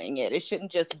dismantling it. It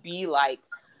shouldn't just be like,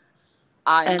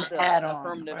 I'm the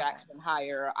affirmative action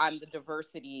hire, I'm the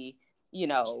diversity,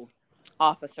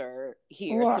 officer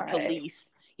here to police,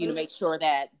 make sure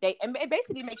that and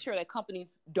basically make sure that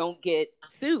companies don't get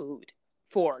sued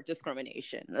for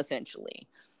discrimination, essentially.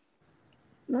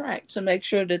 Right. To make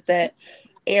sure that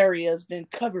area has been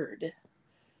covered.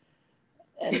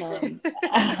 And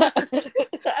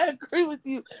I agree with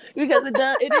you, because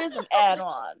it is an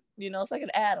add-on. It's like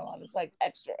an add-on. It's like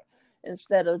extra,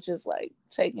 instead of just like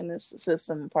taking this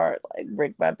system apart, like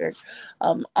brick by brick.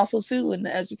 Also too, in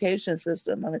the education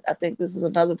system, I think this is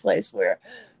another place where,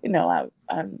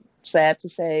 I'm sad to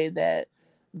say that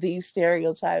these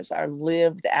stereotypes are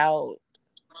lived out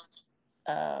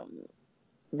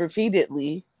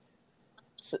repeatedly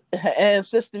and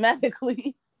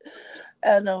systematically.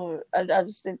 And I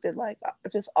just think that, like,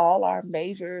 just all our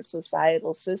major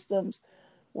societal systems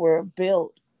were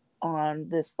built on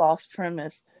this false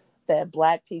premise that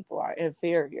black people are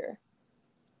inferior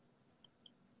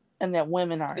and that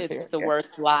women are inferior. It's the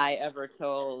worst lie ever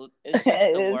told. It's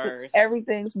just the worst.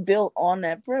 Everything's built on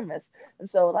that premise. And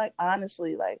so, like,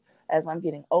 honestly, like, as I'm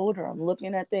getting older, I'm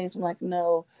looking at things, I'm like,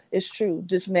 no, it's true.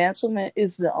 Dismantlement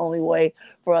is the only way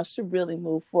for us to really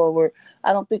move forward.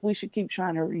 I don't think we should keep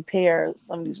trying to repair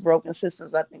some of these broken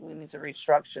systems. I think we need to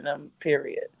restructure them,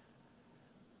 period.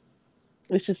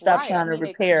 We should stop trying to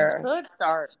repair.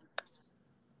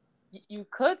 You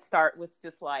could start with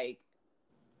just like,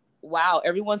 wow,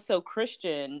 everyone's so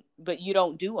Christian, but you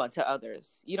don't do unto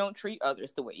others. You don't treat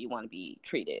others the way you want to be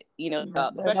treated.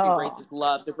 Especially racists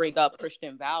love to bring up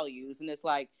Christian values. And it's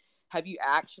like, have you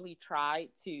actually tried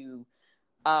to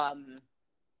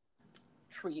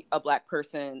treat a black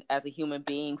person as a human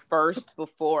being first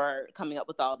before coming up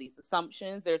with all these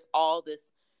assumptions? There's all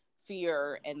this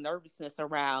fear and nervousness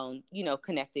around,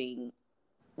 connecting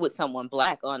with someone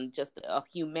Black on just a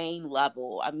humane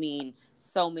level. I mean,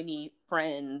 so many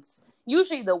friends.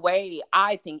 Usually, the way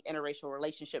I think interracial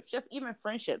relationships, just even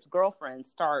friendships, girlfriends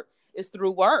start is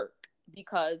through work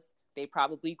because they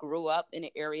probably grew up in an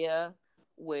area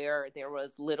where there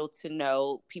was little to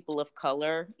no people of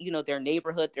color. You know, their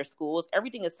neighborhood, their schools,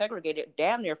 everything is segregated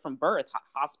damn near from birth.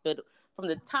 Hospital, from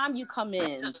the time you come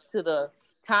in to the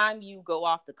time you go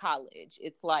off to college,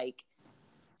 it's like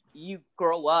you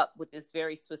grow up with this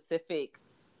very specific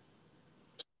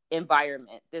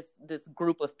environment, this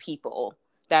group of people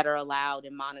that are allowed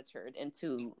and monitored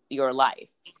into your life,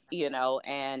 you know,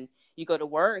 and you go to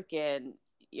work and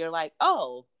you're like,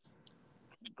 oh,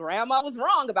 grandma was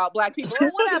wrong about Black people or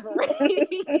whatever.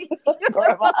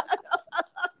 Grandma,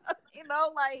 You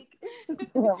know, like,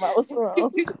 grandma was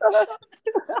wrong.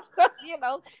 you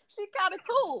know, she kind of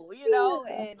cool, you know,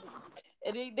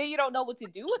 and then you don't know what to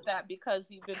do with that because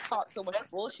you've been taught so much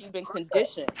bullshit, you've been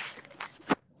conditioned.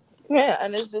 Yeah,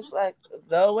 and it's just like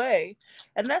the way.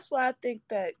 And that's why I think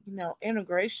that,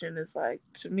 integration is like,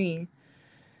 to me,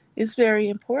 it's very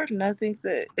important. I think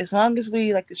that as long as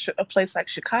we, like a place like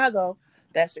Chicago,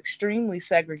 that's extremely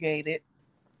segregated.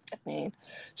 I mean,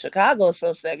 Chicago is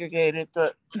so segregated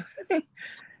that,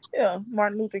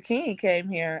 Martin Luther King came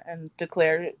here and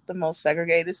declared it the most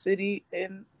segregated city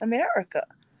in America.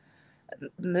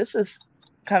 And this is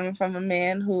coming from a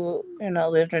man who,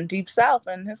 lived in Deep South,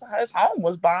 and his home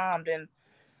was bombed, and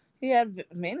he had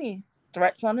many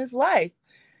threats on his life.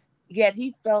 Yet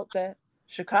he felt that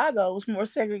Chicago was more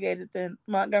segregated than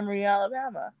Montgomery,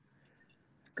 Alabama.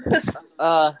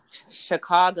 uh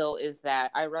Chicago is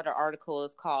that I read an article,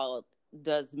 it's called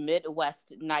Does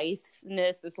Midwest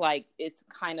Niceness, it's like it's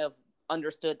kind of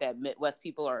understood that Midwest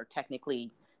people are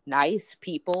technically nice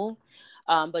people,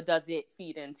 but does it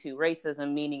feed into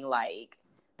racism, meaning like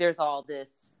there's all this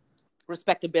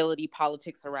respectability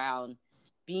politics around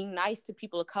being nice to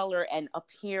people of color and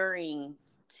appearing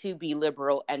to be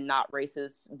liberal and not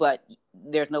racist, but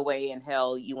there's no way in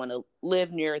hell you want to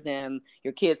live near them,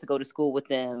 your kids to go to school with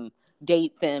them,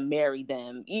 date them, marry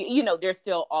them. You know, there's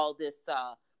still all this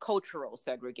cultural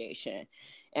segregation.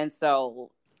 And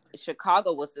so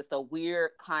Chicago was just a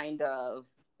weird kind of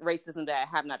racism that I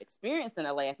have not experienced in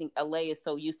LA. I think LA is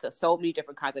so used to so many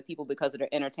different kinds of people because of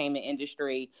their entertainment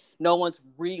industry. No one's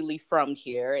really from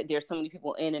here. There's so many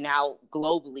people in and out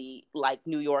globally, like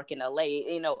New York and LA.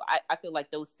 You know, I feel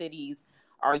like those cities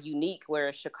are unique,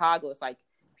 whereas Chicago is like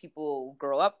people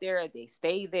grow up there, they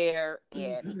stay there,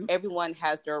 and everyone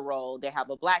has their role. They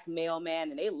have a Black mailman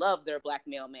and they love their Black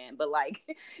mailman, but like,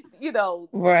 you know,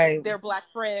 Right. their Black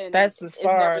friend That's as is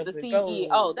far never as the it CEO.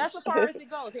 goes. That's as far as it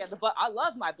goes. Yeah, but I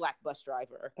love my Black bus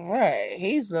driver. Right.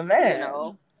 He's the You man.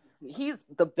 know, he's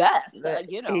the best.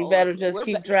 You He know, better just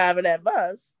keep driving that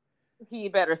bus. he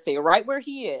better stay right where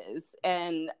he is.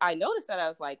 And I noticed that I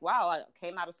was like, wow, I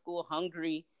came out of school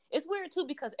hungry. It's weird too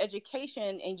because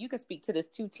education, and you can speak to this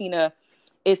too, Tina,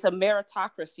 it's a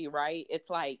meritocracy, right? It's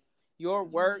like your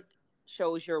work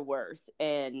shows your worth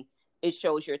and it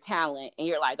shows your talent. And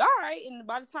you're like, all right. And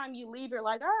by the time you leave, you're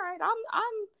like, all right,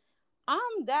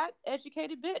 I'm that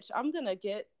educated bitch. I'm gonna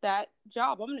get that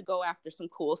job. I'm gonna go after some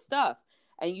cool stuff.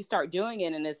 And you start doing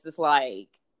it, and it's just like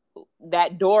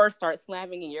that door starts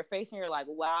slamming in your face, and you're like,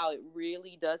 wow, it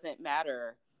really doesn't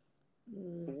matter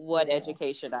what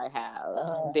education I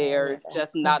have. They're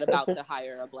just not about to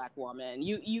hire a Black woman.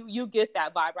 You get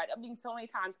that vibe, right? I mean, so many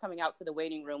times coming out to the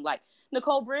waiting room, like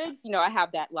Nicole Briggs, you know, I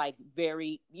have that like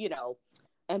very, you know,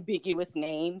 ambiguous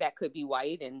name that could be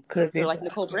white, and they're like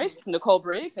Nicole Briggs,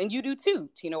 and you do too,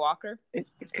 Tina Walker. It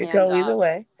could go either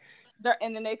way.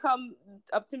 And then they come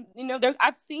up to, you know,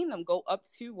 I've seen them go up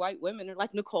to white women. They're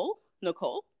like, Nicole,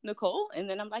 and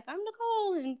then I'm like, I'm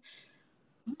Nicole, and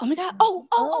oh my god,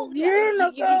 oh, you're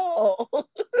Nicole.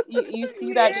 You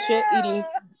see that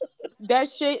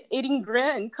shit eating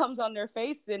grin comes on their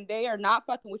face, and they are not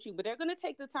fucking with you, but they're gonna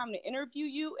take the time to interview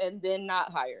you and then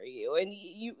not hire you, and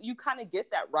you kind of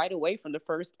get that right away from the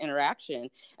first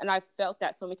interaction. And I felt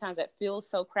that so many times. That feels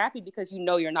so crappy because you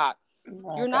know you're not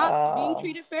being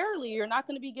treated fairly. You're not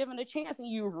going to be given a chance, and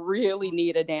you really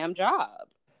need a damn job.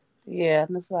 Yeah,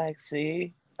 and it's like,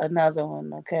 see, another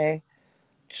one. Okay,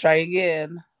 try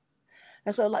again.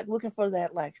 And so, like, looking for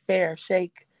that like fair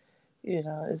shake, you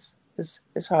know,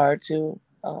 it's hard to,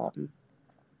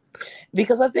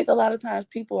 because I think a lot of times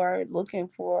people are looking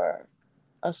for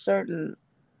a certain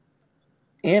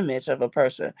image of a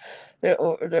person,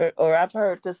 or I've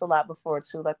heard this a lot before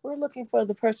too. Like, we're looking for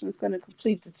the person who's going to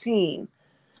complete the team.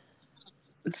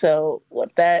 So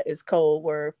what that is code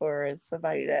word for is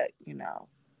somebody that, you know,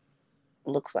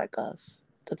 looks like us,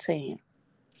 the team.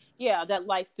 Yeah, that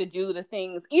likes to do the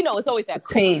things. You know, it's always The that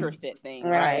culture team, fit thing,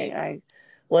 right? right? Like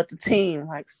what the team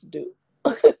likes to do.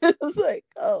 It's like,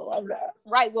 oh, I'm not.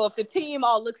 Right. Well, if the team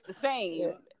all looks the Yeah.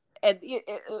 same, and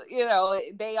you know,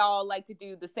 they all like to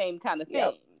do the same kind of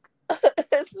Yep. thing.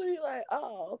 So you're like,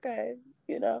 oh, okay,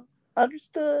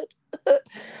 understood.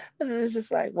 And it's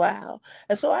just like, wow.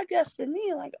 And so I guess for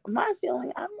me, like my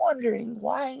feeling, I'm wondering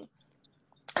why.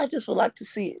 I just would like to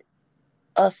see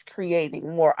us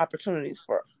creating more opportunities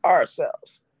for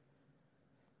ourselves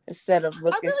instead of I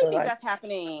looking really for think like, that's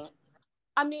happening.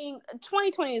 I mean,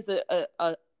 2020 is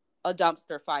a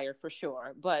dumpster fire for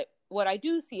sure. But what I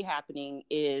do see happening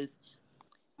is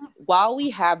while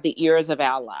we have the ears of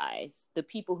allies, the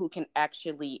people who can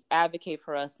actually advocate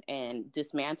for us and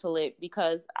dismantle it,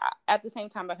 because at the same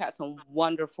time, I've had some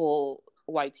wonderful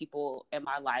white people in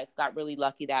my life, got really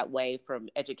lucky that way, from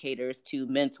educators to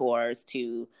mentors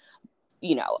to,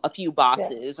 you know, a few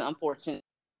bosses. yes, Unfortunately,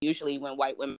 usually when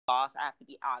white women boss, I have to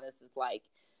be honest, is like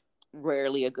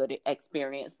rarely a good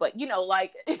experience. But, you know,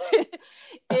 like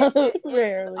it's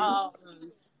rarely,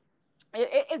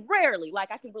 it rarely,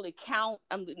 like I can really count.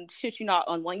 I'm shit you not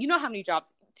on one. You know how many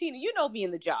jobs, Tina? You know me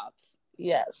in the jobs.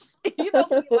 yes. You know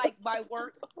me like my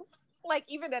work. Like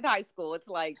even in high school, it's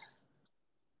like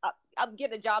I'm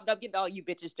getting a job. And I'm getting all you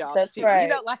bitches jobs That's too. You right.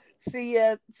 know, like See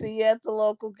you at the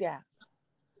local Gap.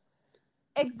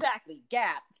 exactly.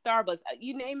 Gap, Starbucks,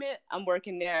 you name it. I'm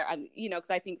working there. I'm, you know,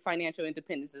 because I think financial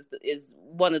independence is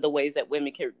one of the ways that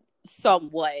women can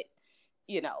somewhat,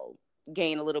 you know,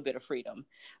 gain a little bit of freedom.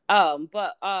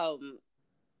 But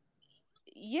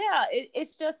yeah,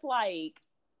 it's just like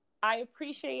I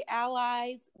appreciate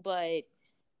allies, but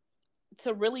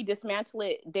to really dismantle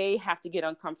it, they have to get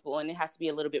uncomfortable and it has to be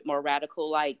a little bit more radical.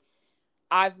 Like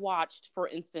I've watched, for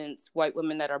instance, white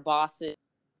women that are bosses,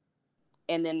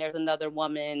 and then there's another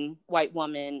white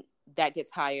woman that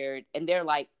gets hired, and they're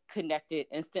like connected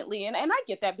instantly. And I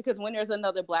get that, because when there's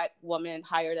another black woman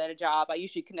hired at a job, I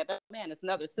usually connect, man, it's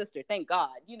another sister, thank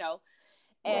God, you know.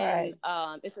 And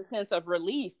Right. it's a sense of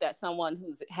relief that someone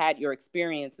who's had your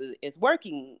experience is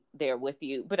working there with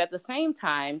you. But at the same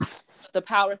time, the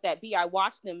powers that be, I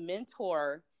watch them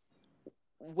mentor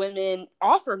women,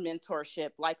 offer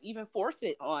mentorship, like even force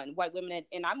it on white women.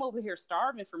 And I'm over here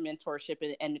starving for mentorship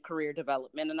and career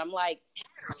development. And I'm like,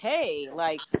 hey,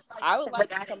 like I would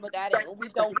like some of that. And we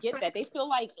don't get that. They feel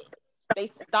like they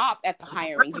stop at the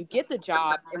hiring. You get the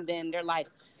job, and then they're like,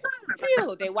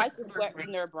 phew, they wipe the sweat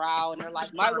from their brow and they're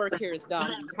like, my work here is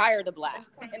done. You hired a black.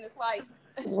 And it's like,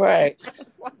 Right.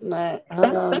 Like,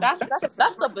 that's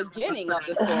the beginning of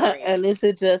the story. and is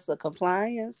it just a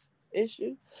compliance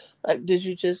issue? Like, did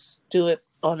you just do it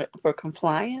for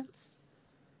compliance?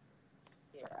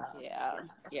 Yeah.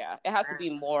 Yeah. It has to be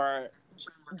more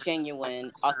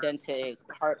genuine, authentic,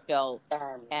 heartfelt,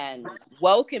 and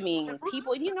welcoming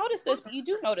people. And you notice this, you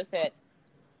do notice that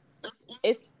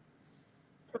it's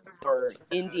your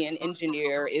Indian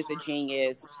engineer is a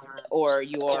genius, or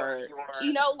your,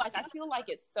 you know, like I feel like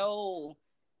it's so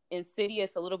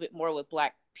insidious a little bit more with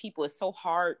black people. It's so the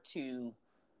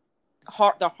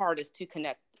hardest to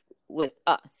connect with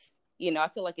us. You know, I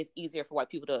feel like it's easier for white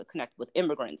people to connect with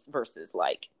immigrants versus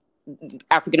like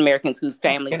African Americans whose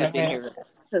families have been here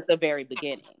since the very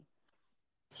beginning.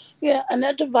 Yeah, and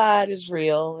that divide is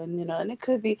real, and and it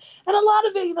could be, and a lot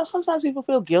of it, sometimes people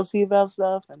feel guilty about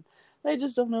stuff, and they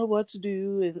just don't know what to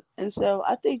do, and so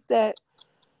I think that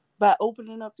by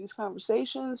opening up these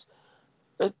conversations,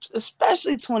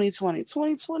 especially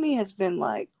 2020 has been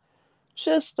like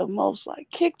just the most like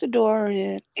kick the door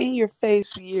in your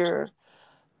face year.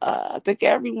 I think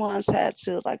everyone's had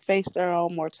to like face their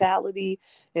own mortality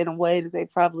in a way that they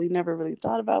probably never really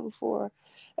thought about before.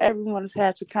 Everyone's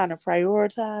had to kind of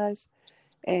prioritize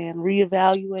and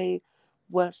reevaluate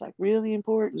what's like really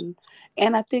important.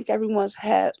 And I think everyone's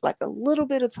had like a little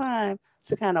bit of time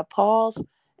to kind of pause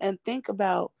and think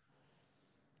about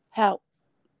how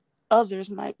others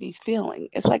might be feeling.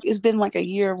 It's like it's been like a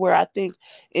year where I think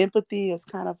empathy is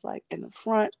kind of like in the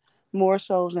front more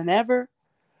so than ever.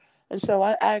 And so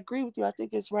I agree with you. I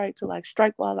think it's right to like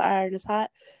strike while the iron is hot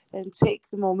and take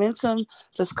the momentum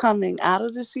that's coming out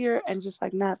of this year and just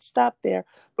like not stop there,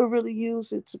 but really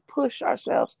use it to push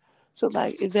ourselves to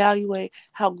like evaluate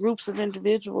how groups of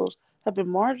individuals have been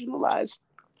marginalized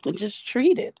and just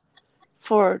treated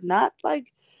for not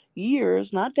like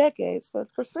years, not decades,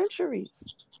 but for centuries.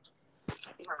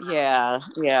 Yeah,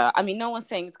 yeah. I mean, no one's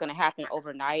saying it's going to happen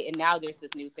overnight. And now there's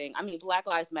this new thing. I mean, Black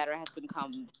Lives Matter has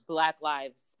become Black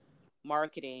Lives.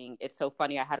 marketing. It's so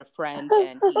funny. I had a friend,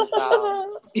 and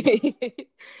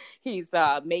he's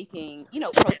making,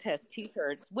 protest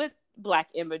T-shirts with Black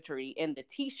imagery in the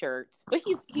T-shirts, but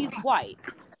he's white.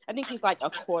 I think he's like a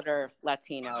quarter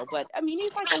Latino, but I mean,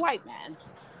 he's like a white man,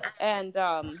 and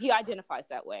he identifies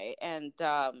that way. And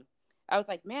I was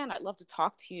like, man, I'd love to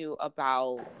talk to you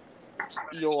about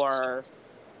your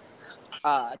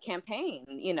campaign,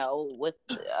 with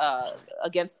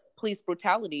against police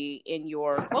brutality in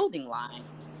your clothing line.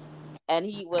 And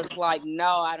he was like,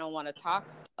 no, I don't want to talk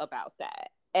about that.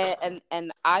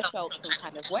 And I felt some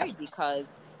kind of way, because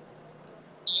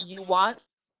you want,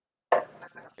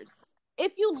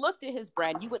 if you looked at his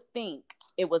brand, you would think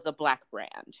it was a Black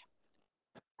brand.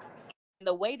 And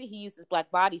the way that he uses Black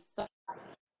bodies, so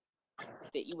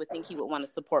that you would think he would want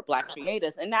to support Black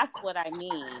creators. And that's what I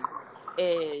mean,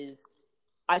 is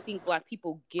I think Black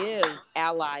people give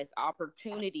allies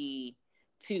opportunity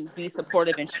to be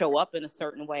supportive and show up in a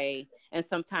certain way. And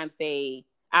sometimes they,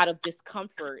 out of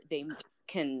discomfort, they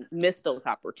can miss those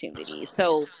opportunities.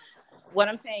 So what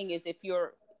I'm saying is, if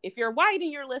you're white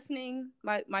and you're listening,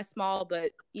 my small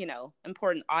but,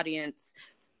 important audience,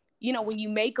 when you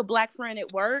make a Black friend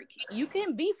at work, you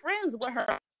can be friends with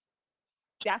her.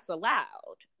 That's allowed.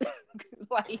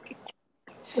 Like,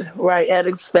 right, and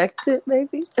expected,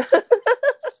 maybe.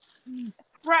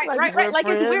 right. Like,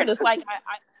 it's weird. It's like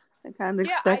I kind of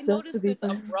I noticed this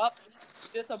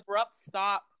abrupt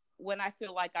stop when I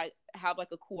feel like I have like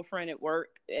a cool friend at work,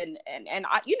 and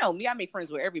I, me, I make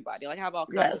friends with everybody. Like, I have all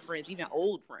kinds of friends, even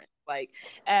old friends. Like,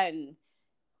 and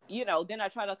then I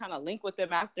try to kind of link with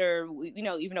them after,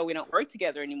 even though we don't work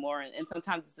together anymore. And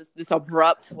sometimes it's just this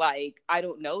abrupt, like, I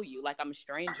don't know you, like I'm a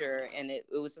stranger. And it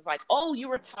was just like, oh, you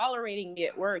were tolerating me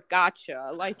at work.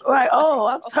 Gotcha. Like, right. Oh,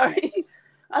 I'm sorry.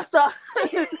 I thought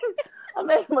I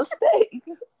made a mistake.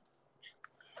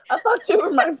 I thought you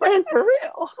were my friend for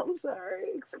real. I'm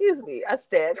sorry. Excuse me. I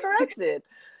stand corrected.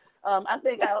 I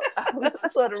think I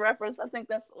sort of reference, I think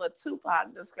that's what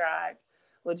Tupac described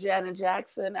with Janet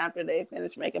Jackson after they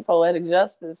finished making Poetic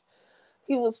Justice.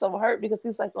 He was so hurt because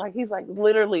he's like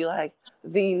literally like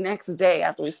the next day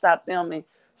after we stopped filming,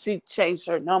 she changed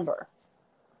her number.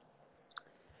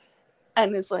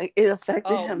 And it's like, it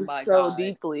affected him so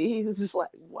deeply. He was just like,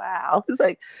 wow. It's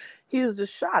like, he was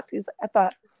just shocked. He's like,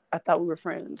 I thought we were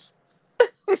friends.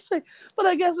 It's like, but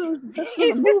I guess it was just for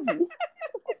the movie.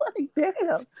 Like,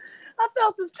 damn. I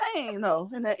felt his pain though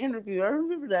in that interview. I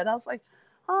remember that. I was like,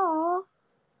 oh.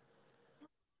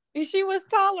 She was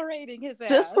tolerating his ass.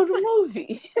 Just for the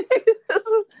movie.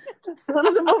 As soon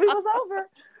as the movie was over,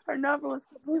 her number was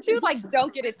completely. She was like,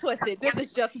 don't get it twisted. This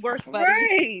is just work, buddy.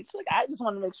 Right. She's like, I just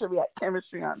want to make sure we had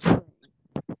chemistry on screen.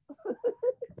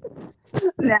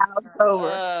 Now it's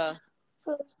over.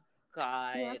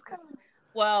 God. Yeah,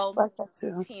 well, like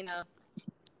Tina,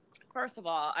 first of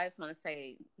all, I just want to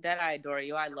say that I adore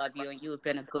you. I love you. And you have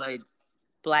been a good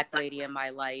Black lady in my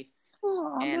life.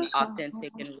 And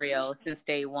authentic and real since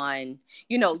day one.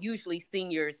 Usually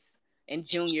seniors and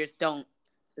juniors don't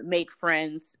make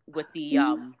friends with the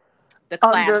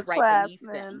class right beneath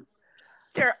them.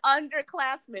 They're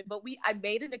underclassmen, but I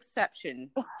made an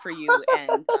exception for you, and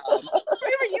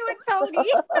for you and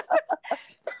Tony.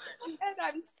 And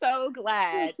I'm so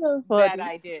glad that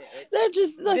I did. They're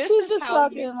just she's just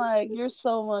talking like, you're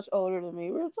so much older than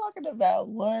me. We're talking about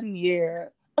 1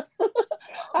 year.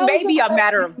 Maybe a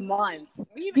matter of months.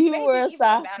 You were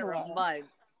a matter of months.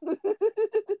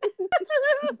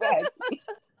 Exactly.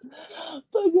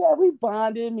 But yeah, we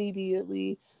bonded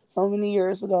immediately so many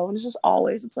years ago, and it's just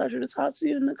always a pleasure to talk to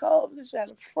you, Nicole, because you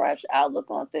have a fresh outlook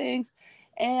on things.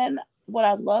 And what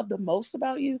I love the most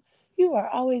about you, you are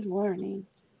always learning.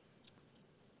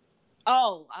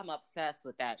 Oh, I'm obsessed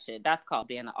with that shit. That's called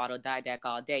being an autodidact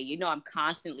all day. I'm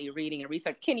constantly reading and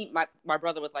research. Kenny, my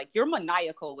brother was like, you're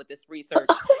maniacal with this research.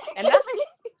 And that's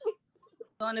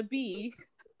going to be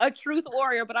a truth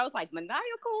warrior. But I was like,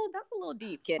 maniacal? That's a little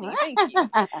deep, Kenny. Thank you.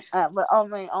 But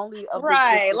only a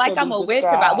right. Like I'm a witch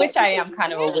about, which I am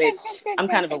kind of a witch. I'm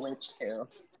kind of a witch too.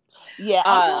 Yeah,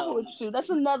 I'm a witch too. That's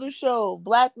another show,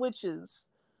 Black Witches.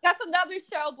 That's another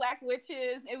show, Black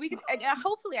Witches, and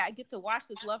hopefully I get to watch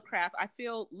this Lovecraft. I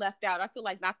feel left out. I feel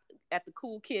like not at the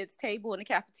cool kids table in the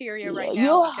cafeteria right now.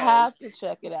 You'll have to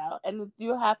check it out, and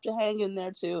you'll have to hang in there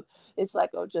too. It's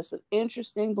like just an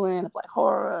interesting blend of like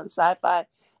horror and sci-fi,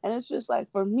 and it's just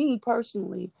like, for me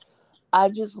personally, I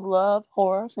just love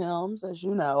horror films, as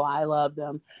you know, I love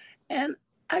them, and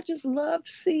I just love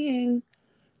seeing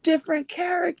different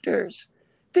characters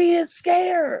being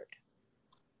scared.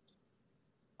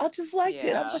 I just liked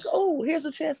it. I was Yeah. like, oh, here's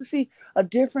a chance to see a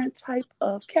different type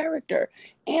of character.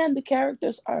 And the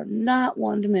characters are not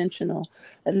one dimensional.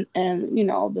 And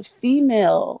the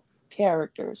female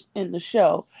characters in the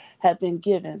show have been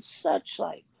given such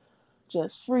like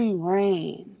just free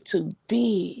reign to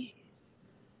be.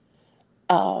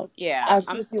 Yeah. I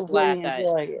I'm just so really glad that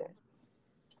enjoy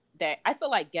it. I feel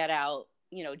like Get Out,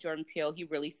 Jordan Peele, he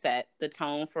really set the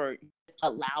tone for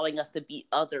allowing us to be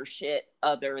other shit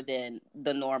other than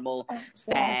the normal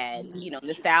sad, Exactly.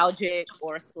 nostalgic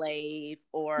or slave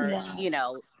or, Yeah.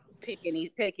 pick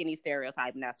any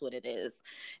stereotype, and that's what it is.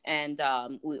 And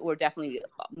we're definitely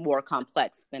more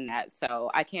complex than that.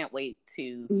 So I can't wait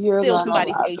to You're steal gonna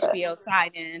somebody's love it. HBO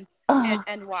sign in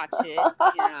and watch it.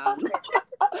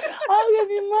 I'll give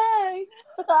you mine.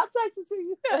 I'll text it to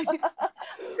you.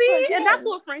 See, and that's Again,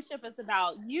 what friendship is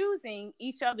about, using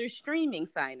each other's streaming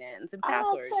sign-ins and I'll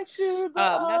passwords. text you the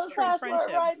That's true password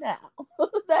friendship. right now.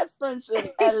 That's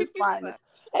friendship at its finest.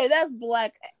 Hey, that's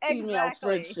black female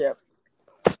Exactly. friendship.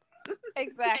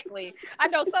 Exactly. I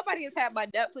know somebody has had my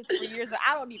Netflix for years, and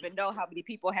I don't even know how many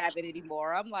people have it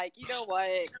anymore. I'm like, you know what?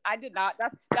 I did not.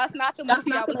 That's not the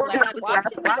movie I was last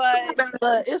watching,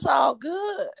 But it's all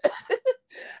good.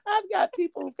 I've got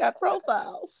people who've got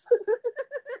profiles.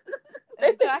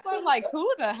 exactly. I'm like, who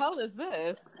the hell is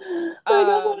this? Like,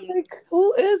 I'm like,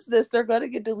 who is this? They're gonna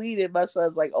get deleted. My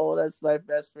son's like, oh, that's my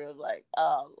best friend. I'm like,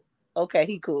 oh, okay,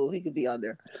 he cool. He could be on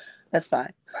there. That's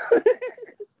fine.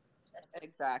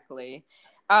 Exactly.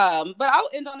 But I'll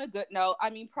end on a good note. I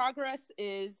mean, progress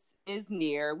is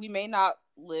near. We may not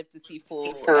live to see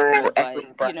full equity,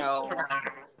 but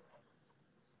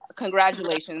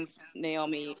congratulations,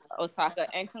 Naomi Osaka,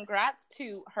 and congrats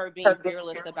to her being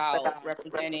fearless about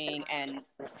representing and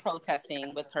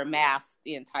protesting with her mask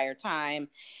the entire time.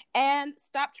 And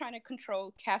stop trying to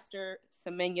control Caster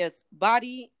Semenya's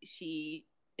body. She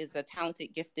is a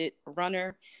talented, gifted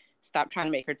runner. Stop trying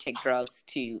to make her take drugs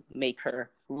to make her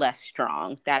less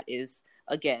strong. That is,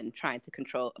 again, trying to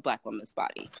control a Black woman's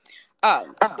body. But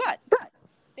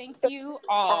thank you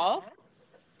all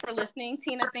for listening.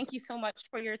 Tina, thank you so much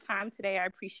for your time today. I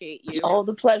appreciate you. Oh,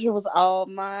 the pleasure was all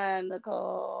mine,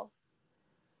 Nicole.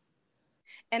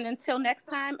 And until next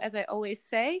time, as I always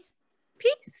say,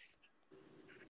 peace.